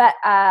 But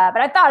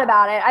I thought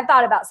about it. I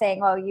thought about saying,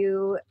 well,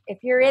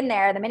 if you're in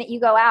there, the minute you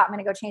go out, I'm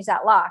going to go change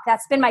that lock.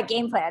 That's been my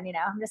game plan.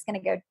 I'm just going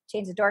to go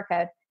change the door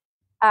code.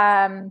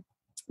 I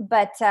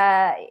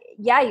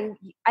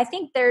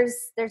think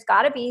there's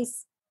got to be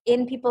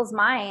in people's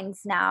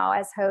minds now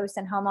as hosts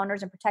and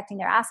homeowners and protecting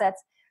their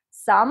assets,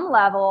 some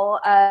level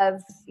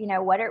of,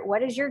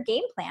 what is your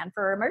game plan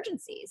for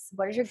emergencies?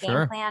 What is your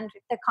game plan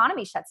if the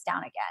economy shuts down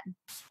again?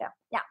 So,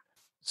 yeah.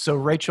 So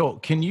Rachel,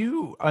 can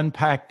you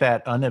unpack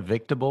that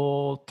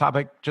unevictable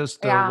topic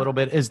just a little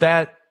bit? Is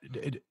that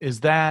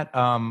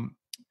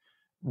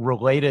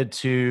related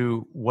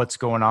to what's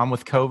going on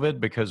with COVID?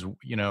 Because,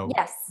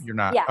 yes. you're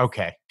not, yes.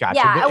 Okay, gotcha.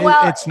 Yeah,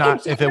 well, it's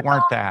not, if it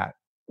weren't that.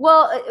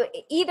 Well,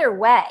 either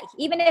way,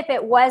 even if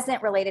it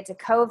wasn't related to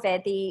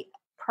COVID, the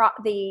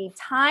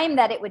time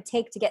that it would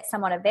take to get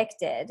someone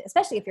evicted,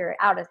 especially if you're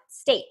out of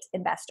state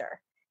investor,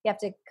 you have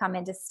to come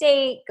into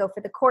state, go for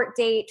the court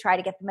date, try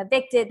to get them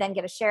evicted, then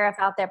get a sheriff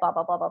out there, blah,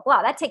 blah, blah, blah,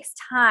 blah. That takes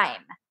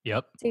time.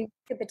 Yep. To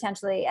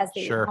potentially, as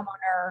the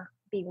homeowner,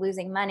 be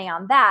losing money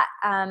on that.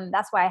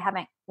 That's why I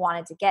haven't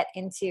wanted to get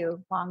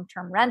into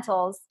long-term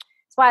rentals.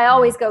 That's why I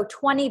always go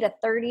 20 to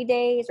 30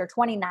 days or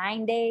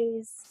 29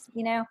 days,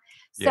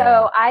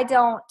 So I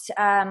don't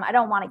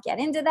want to get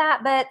into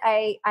that, but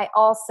I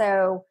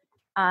also,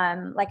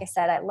 like I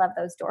said, I love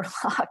those door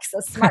locks,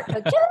 those smart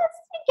codes, just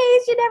in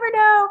case, you never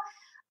know.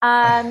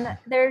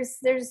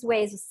 There's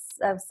ways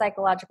of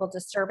psychological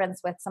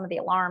disturbance with some of the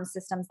alarm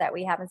systems that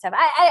we have and stuff.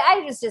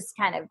 I just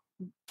kind of,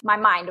 my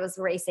mind was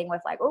racing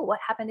with like, oh,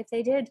 what happened if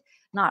they did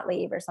not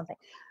leave or something?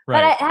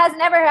 Right. But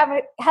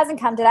it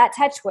hasn't come to that.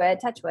 Touch wood.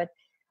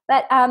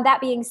 But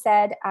that being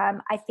said,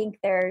 I think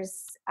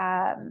there's,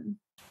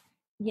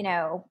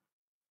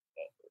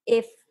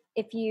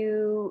 if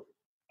you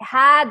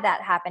had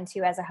that happen to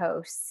you as a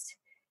host,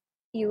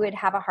 you would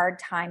have a hard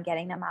time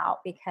getting them out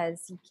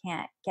because you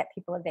can't get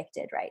people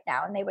evicted right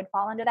now. And they would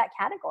fall under that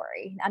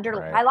category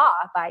by law,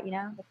 by,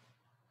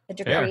 the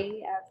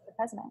decree of the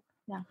president.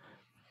 Yeah.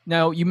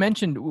 Now, you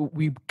mentioned,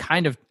 we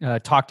kind of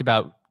talked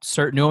about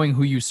knowing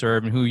who you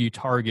serve and who you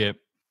target.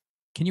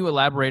 Can you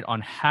elaborate on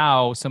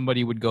how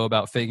somebody would go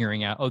about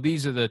figuring out,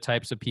 these are the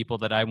types of people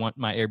that I want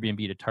my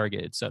Airbnb to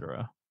target, et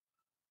cetera?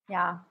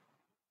 Yeah.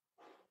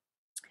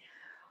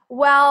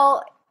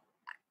 Well,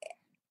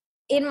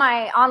 in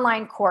my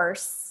online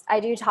course,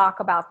 I do talk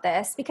about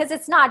this because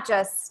it's not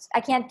just,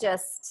 I can't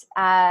just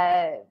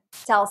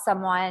tell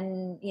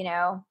someone,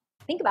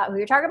 think about who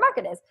your target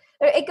market is.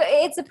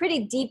 It's a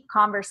pretty deep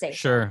conversation.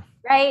 Sure.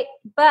 Right.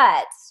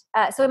 But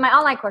so in my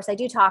online course, I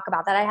do talk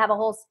about that. I have a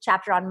whole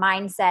chapter on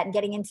mindset and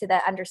getting into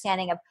the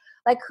understanding of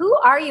like, who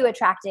are you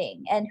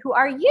attracting and who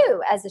are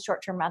you as a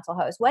short-term rental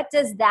host? What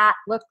does that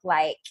look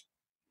like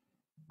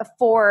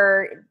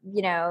for,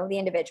 the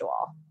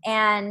individual?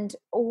 And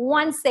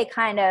once they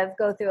kind of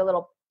go through a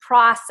little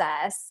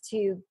process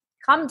to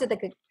come to the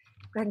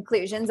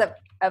conclusions of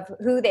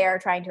who they are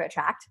trying to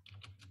attract,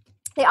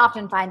 they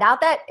often find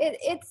out that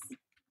it's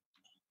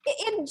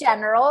in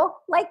general,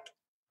 like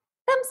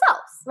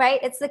themselves, right?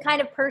 It's the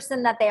kind of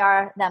person that they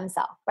are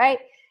themselves, right?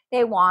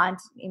 They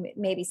want,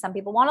 maybe some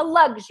people want a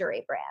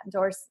luxury brand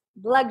or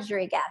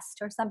luxury guest,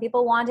 or some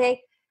people want a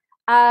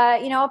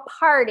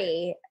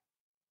party,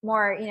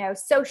 more,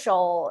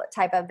 social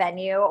type of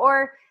venue,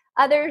 or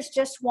others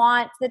just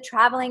want the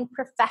traveling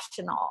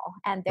professional.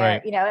 And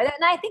they're, and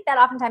I think that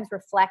oftentimes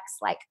reflects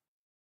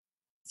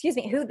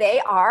who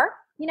they are,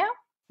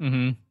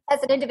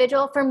 as an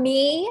individual. For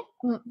me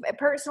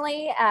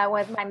personally,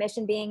 with my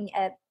mission being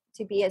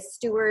to be a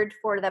steward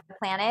for the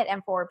planet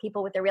and for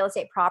people with their real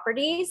estate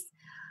properties,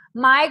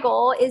 my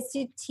goal is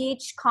to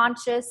teach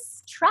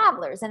conscious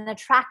travelers and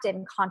attract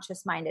in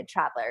conscious minded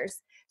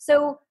travelers.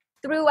 So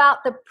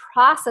throughout the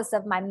process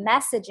of my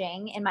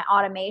messaging in my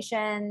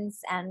automations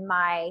and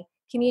my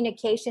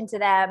communication to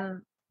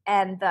them,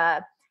 and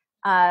the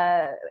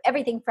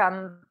everything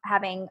from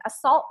having a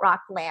salt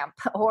rock lamp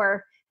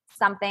or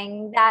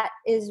something that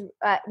is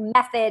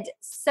method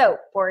soap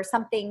or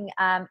something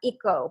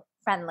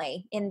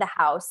eco-friendly in the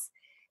house,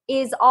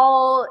 is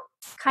all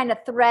kind of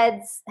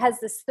has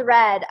this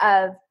thread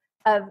of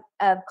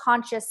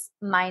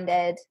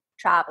conscious-minded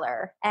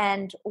traveler,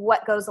 and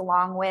what goes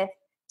along with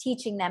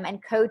teaching them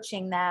and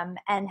coaching them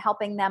and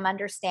helping them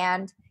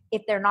understand,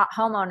 if they're not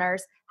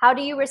homeowners, how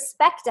do you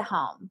respect a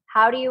home?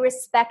 How do you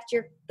respect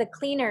the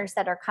cleaners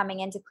that are coming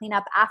in to clean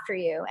up after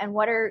you? And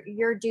what are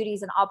your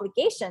duties and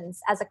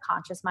obligations as a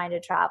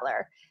conscious-minded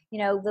traveler?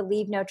 The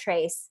leave no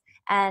trace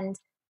and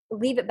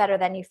leave it better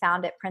than you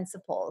found it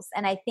principles.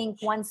 And I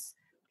think once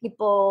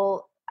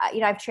people,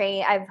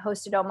 I've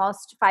hosted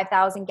almost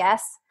 5,000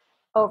 guests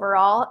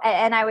overall.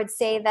 And I would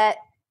say that,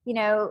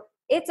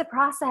 it's a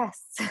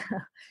process.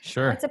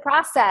 Sure. It's a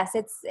process.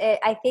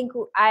 I think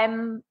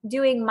I'm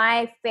doing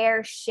my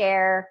fair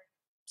share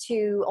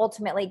to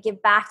ultimately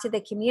give back to the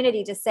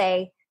community, to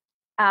say,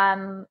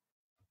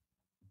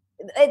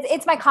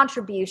 it's my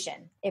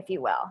contribution, if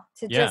you will,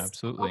 to just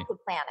absolutely help the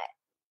planet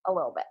a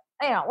little bit,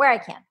 where I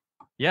can.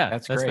 Yeah,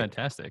 That's great.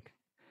 Fantastic.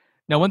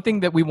 Now, one thing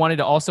that we wanted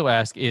to also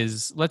ask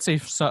is, let's say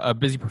a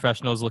busy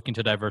professional is looking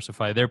to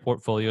diversify their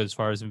portfolio as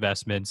far as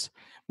investments.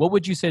 What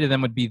would you say to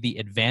them would be the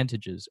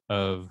advantages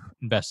of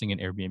investing in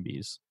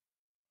Airbnbs?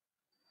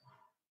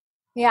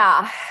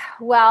 Yeah,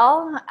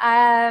 well,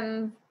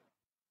 I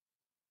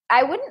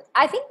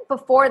think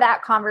before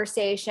that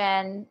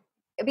conversation,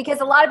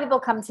 because a lot of people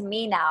come to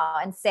me now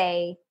and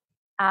say,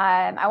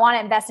 I want to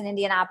invest in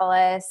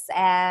Indianapolis,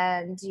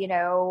 and,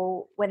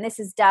 when this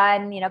is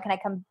done, can I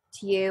come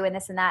to you and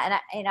this and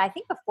that? And I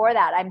think before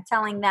that, I'm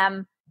telling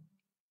them,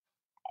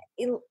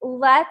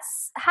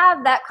 let's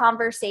have that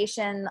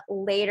conversation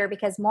later,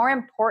 because more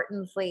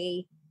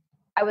importantly,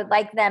 I would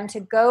like them to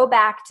go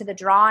back to the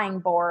drawing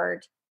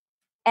board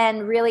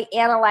and really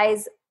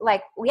analyze,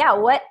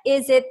 what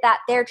is it that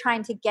they're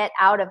trying to get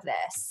out of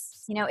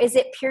this? Is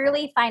it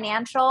purely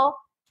financial?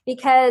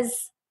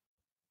 Because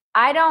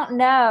I don't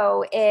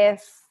know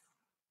if,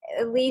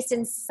 at least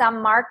in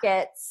some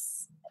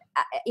markets,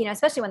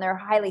 especially when they're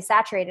highly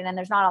saturated and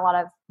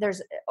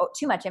there's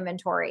too much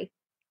inventory.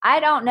 I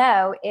don't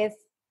know if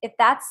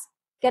that's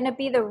going to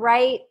be the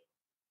right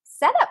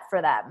setup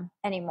for them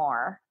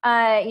anymore.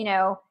 I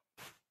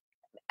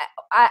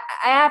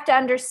have to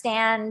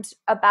understand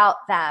about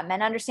them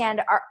and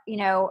understand, are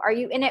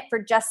you in it for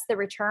just the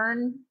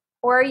return,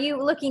 or are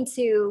you looking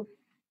to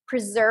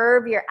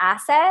preserve your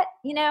asset,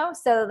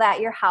 so that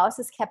your house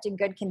is kept in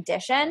good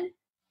condition?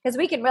 Because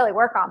we can really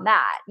work on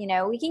that.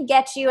 We can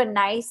get you a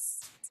nice,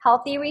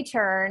 healthy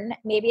return.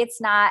 Maybe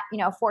it's not,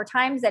 4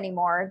 times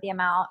anymore the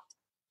amount,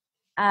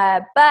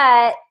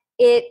 but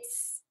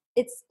it's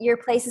your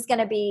place is going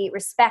to be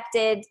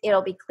respected.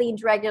 It'll be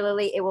cleaned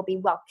regularly. It will be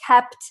well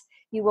kept.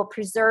 You will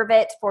preserve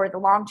it for the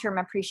long-term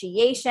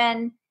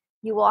appreciation.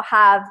 You will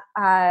have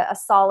a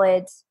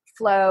solid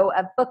flow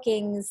of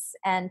bookings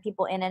and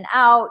people in and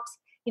out.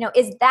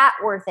 Is that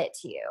worth it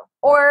to you?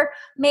 Or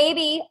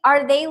maybe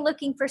are they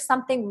looking for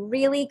something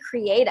really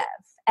creative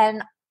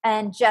and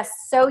just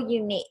so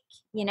unique?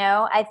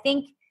 I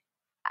think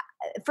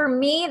for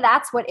me,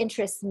 that's what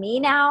interests me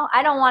now.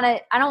 I don't want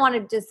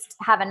to just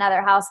have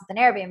another house with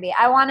an Airbnb.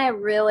 I want to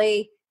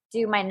really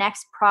do my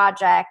next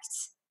project.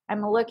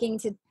 I'm looking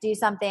to do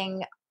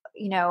something,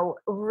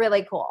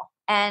 really cool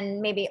and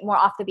maybe more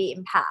off the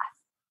beaten path.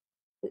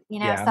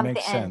 Something,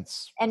 makes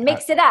sense. And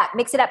mix it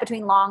up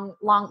between long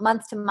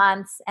months to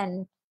months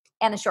and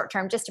the short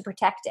term, just to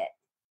protect it.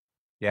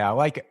 Yeah, I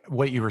like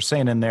what you were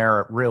saying in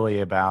there, really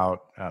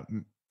about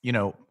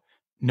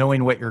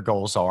knowing what your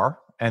goals are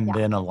and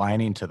then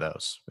aligning to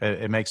those.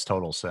 It makes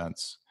total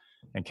sense.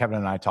 And Kevin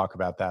and I talk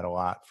about that a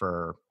lot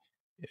for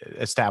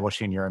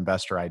establishing your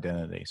investor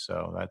identity.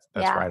 So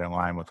that's right in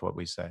line with what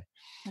we say.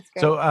 That's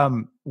great.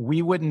 So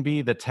we wouldn't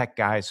be the tech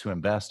guys who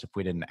invest if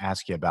we didn't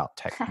ask you about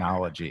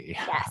technology.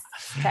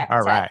 Yes.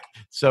 All right.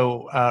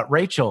 So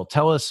Rachel,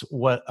 tell us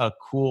what a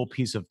cool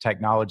piece of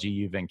technology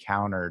you've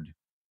encountered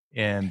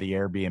in the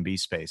Airbnb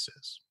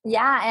spaces.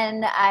 Yeah.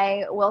 And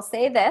I will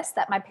say this,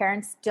 that my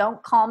parents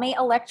don't call me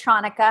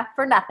electronica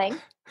for nothing.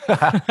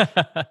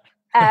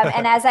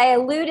 And as I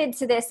alluded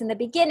to this in the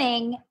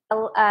beginning,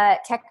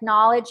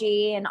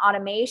 technology and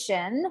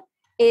automation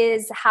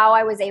is how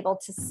I was able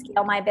to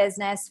scale my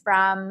business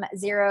from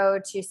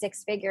 0 to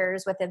 6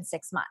 figures within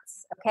 6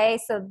 months. Okay.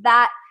 So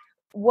that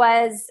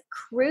was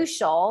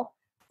crucial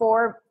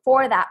for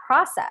that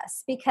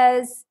process,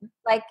 because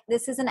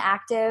this is an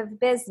active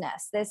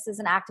business. This is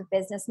an active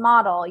business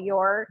model.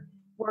 You're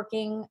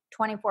working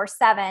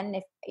 24/7.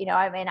 If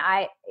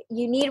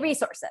you need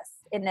resources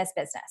in this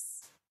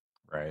business.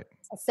 Right.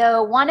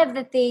 So one of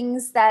the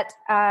things that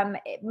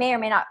it may or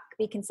may not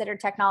be considered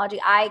technology,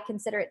 I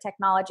consider it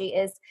technology,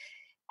 is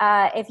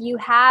if you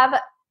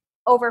have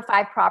over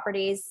 5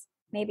 properties,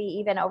 maybe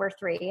even over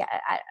 3,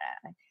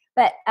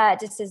 but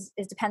just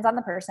it depends on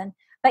the person.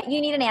 but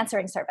you need an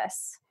answering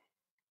service.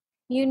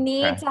 You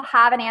need Okay. to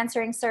have an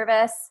answering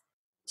service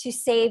to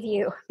save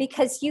you,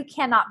 because you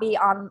cannot be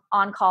on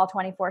call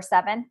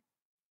 24/7.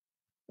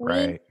 We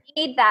Right.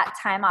 need that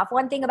time off.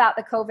 One thing about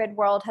the COVID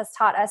world has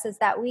taught us is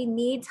that we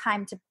need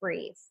time to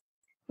breathe.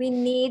 We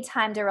need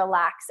time to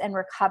relax and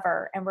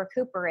recover and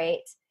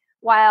recuperate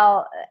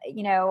while,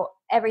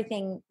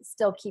 everything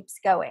still keeps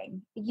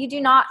going. You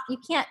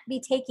can't be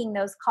taking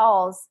those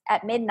calls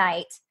at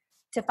midnight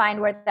to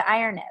find where the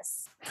iron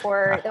is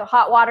or the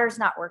hot water's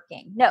not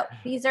working. No,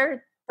 these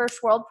are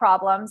first world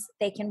problems.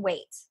 They can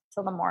wait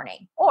till the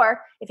morning.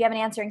 Or if you have an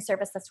answering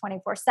service that's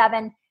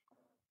 24/7,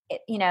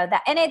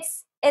 and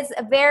it's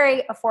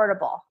very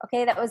affordable.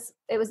 Okay.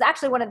 It was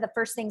actually one of the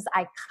first things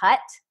I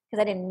cut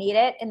because I didn't need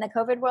it in the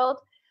COVID world.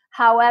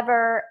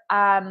 However,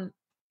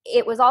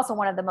 it was also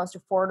one of the most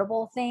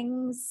affordable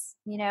things,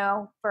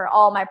 for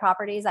all my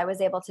properties. I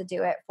was able to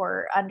do it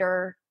for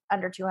under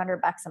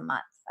 $200 a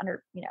month,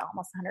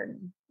 almost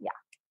 100. Yeah.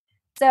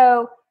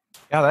 So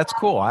Yeah, that's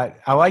cool. I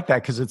like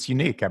that because it's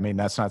unique. I mean,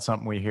 that's not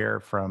something we hear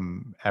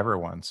from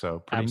everyone. So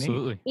pretty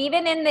Absolutely. neat.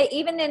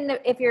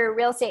 If you're a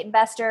real estate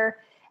investor,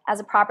 as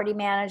a property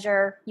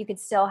manager, you could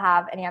still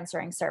have an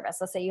answering service.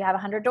 Let's say you have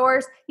 100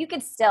 doors, you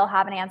could still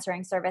have an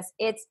answering service.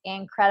 It's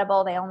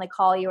incredible. They only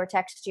call you or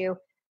text you,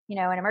 in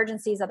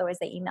emergencies. Otherwise,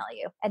 they email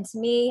you. And to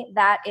me,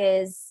 it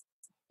is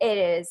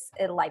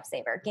a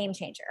lifesaver, game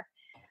changer.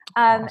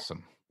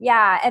 Awesome.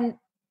 Yeah,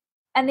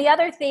 and the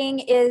other thing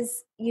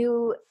is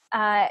you.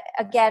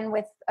 Again,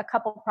 with a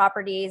couple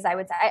properties, I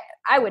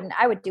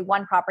would do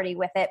one property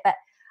with it, but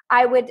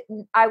I would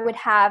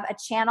have a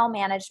channel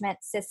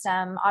management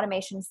system,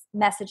 automation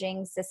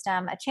messaging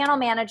system, a channel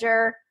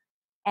manager,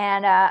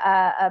 and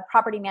a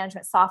property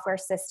management software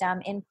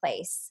system in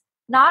place,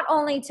 not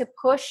only to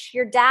push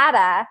your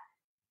data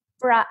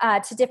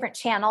to different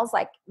channels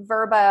like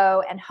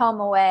VRBO and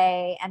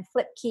HomeAway and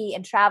Flipkey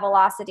and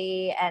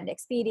Travelocity and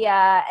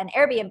Expedia and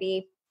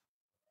Airbnb,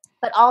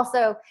 but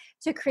also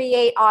to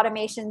create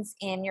automations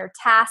in your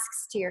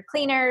tasks to your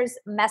cleaners,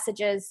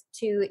 messages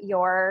to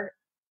your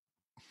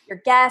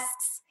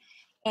guests,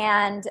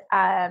 and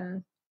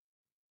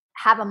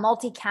have a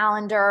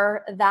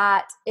multi-calendar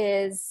that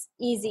is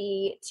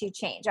easy to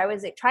change. I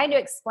was trying to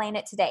explain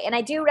it today, and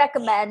I do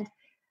recommend.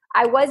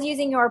 I was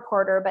using your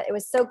Porter, but it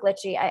was so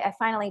glitchy. I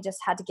finally just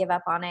had to give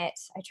up on it.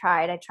 I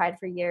tried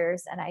for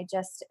years, and I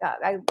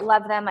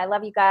love them. I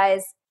love you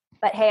guys,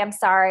 but hey, I'm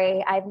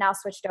sorry. I've now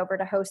switched over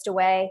to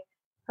HostAway.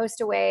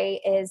 HostAway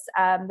is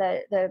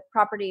the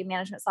property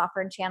management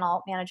software and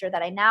channel manager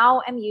that I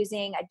now am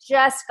using. I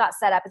just got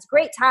set up. It's a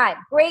great time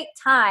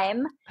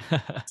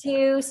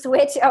to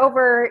switch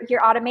over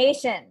your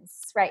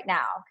automations right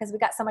now because we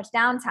got so much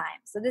downtime.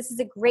 So this is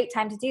a great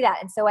time to do that.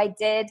 And so I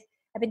did.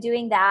 I've been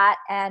doing that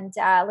and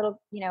a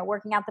little,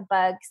 working out the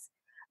bugs.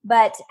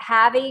 But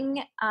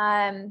having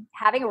a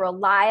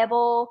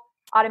reliable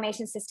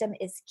automation system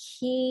is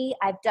key.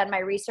 I've done my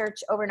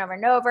research over and over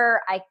and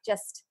over. I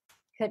just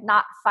could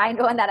not find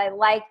one that I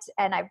liked,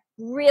 and I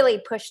really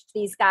pushed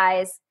these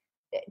guys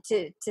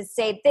to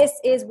say, this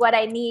is what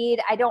I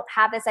need. I don't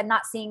have this. I'm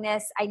not seeing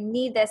this. I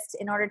need this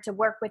in order to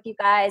work with you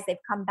guys. They've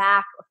come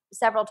back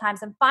several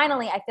times, and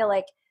finally, I feel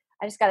like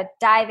I just got to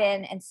dive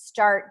in and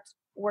start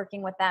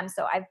working with them.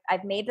 So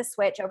I've made the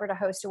switch over to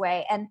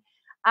HostAway, and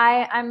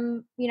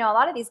I'm a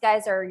lot of these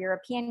guys are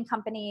European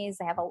companies.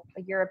 They have a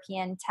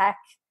European tech,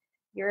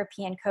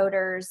 European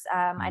coders.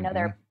 I know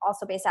they're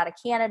also based out of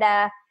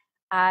Canada.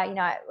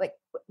 It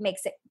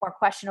makes it more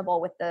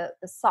questionable with the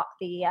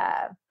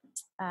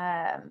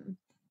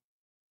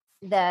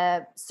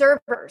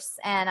servers.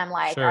 And I'm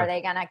like, Sure. Are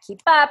they going to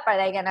keep up? Are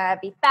they going to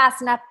be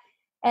fast enough?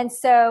 And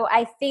so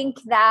I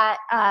think that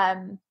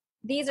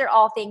these are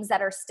all things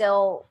that are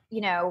still,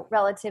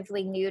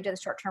 relatively new to the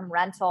short-term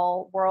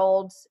rental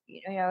world,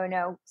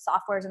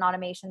 softwares and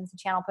automations and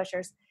channel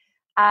pushers.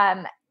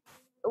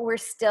 We're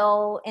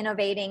still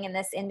innovating in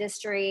this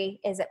industry.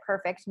 Is it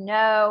perfect?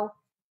 No,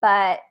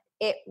 but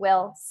it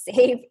will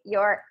save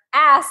your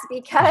ass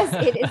because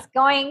it is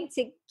going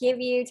to give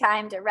you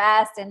time to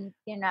rest. And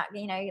you're not,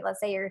 let's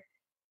say you're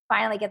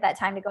finally get that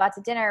time to go out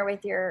to dinner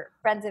with your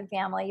friends and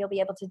family. You'll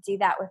be able to do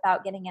that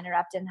without getting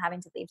interrupted and having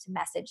to leave to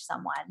message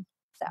someone.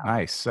 So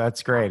Nice.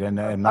 That's great. And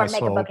a nice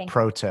little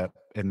pro tip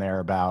in there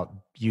about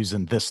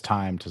using this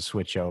time to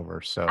switch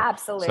over. So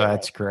absolutely. So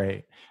that's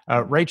great.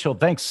 Rachel,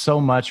 thanks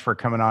so much for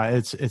coming on.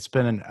 It's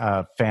been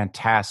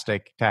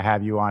fantastic to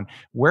have you on.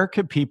 Where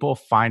could people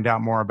find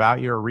out more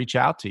about you or reach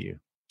out to you?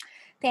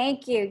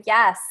 Thank you.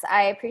 Yes,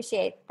 I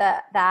appreciate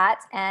that.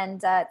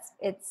 And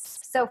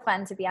it's so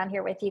fun to be on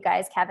here with you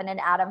guys, Kevin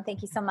and Adam.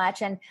 Thank you so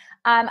much. And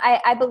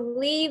I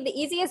believe the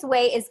easiest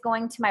way is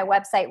going to my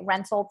website,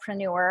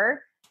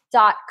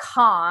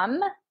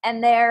 rentalpreneur.com.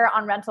 And there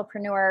on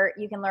Rentalpreneur,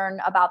 you can learn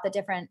about the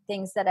different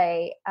things that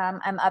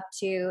I'm up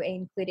to,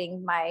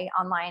 including my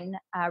online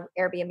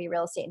Airbnb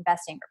real estate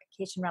investing or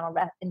vacation rental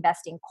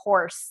investing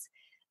course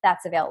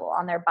that's available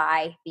on their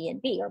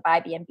BuyBnB or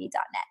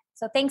buybnb.net.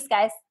 So thanks,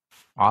 guys.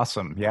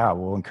 Awesome. Yeah,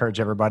 we'll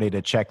encourage everybody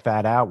to check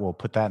that out. We'll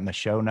put that in the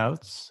show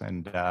notes.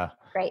 And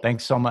Great.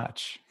 Thanks so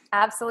much.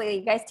 Absolutely.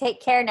 You guys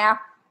take care now.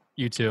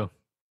 You too.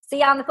 See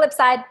you on the flip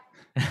side.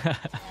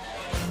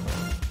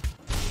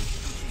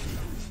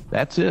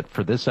 That's it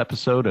for this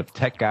episode of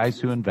Tech Guys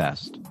Who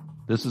Invest.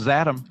 This is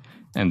Adam.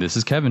 And this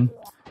is Kevin.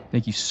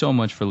 Thank you so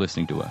much for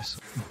listening to us.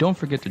 Don't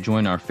forget to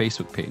join our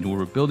Facebook page where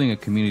we're building a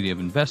community of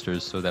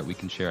investors so that we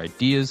can share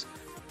ideas,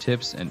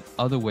 tips, and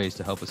other ways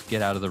to help us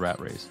get out of the rat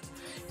race.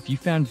 If you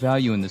found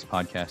value in this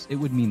podcast, it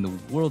would mean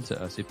the world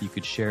to us if you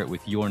could share it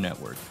with your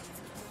network.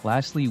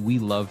 Lastly, we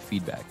love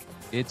feedback.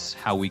 It's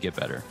how we get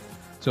better.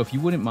 So if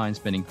you wouldn't mind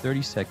spending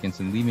 30 seconds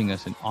and leaving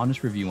us an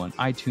honest review on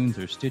iTunes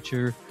or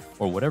Stitcher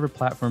or whatever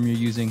platform you're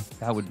using,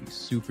 that would be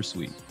super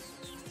sweet.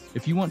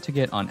 If you want to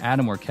get on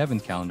Adam or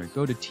Kevin's calendar,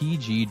 go to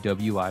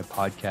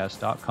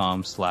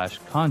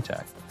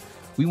tgwipodcast.com/contact.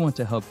 We want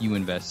to help you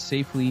invest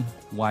safely,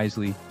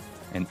 wisely,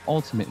 and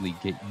ultimately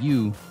get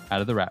you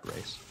out of the rat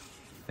race.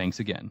 Thanks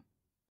again.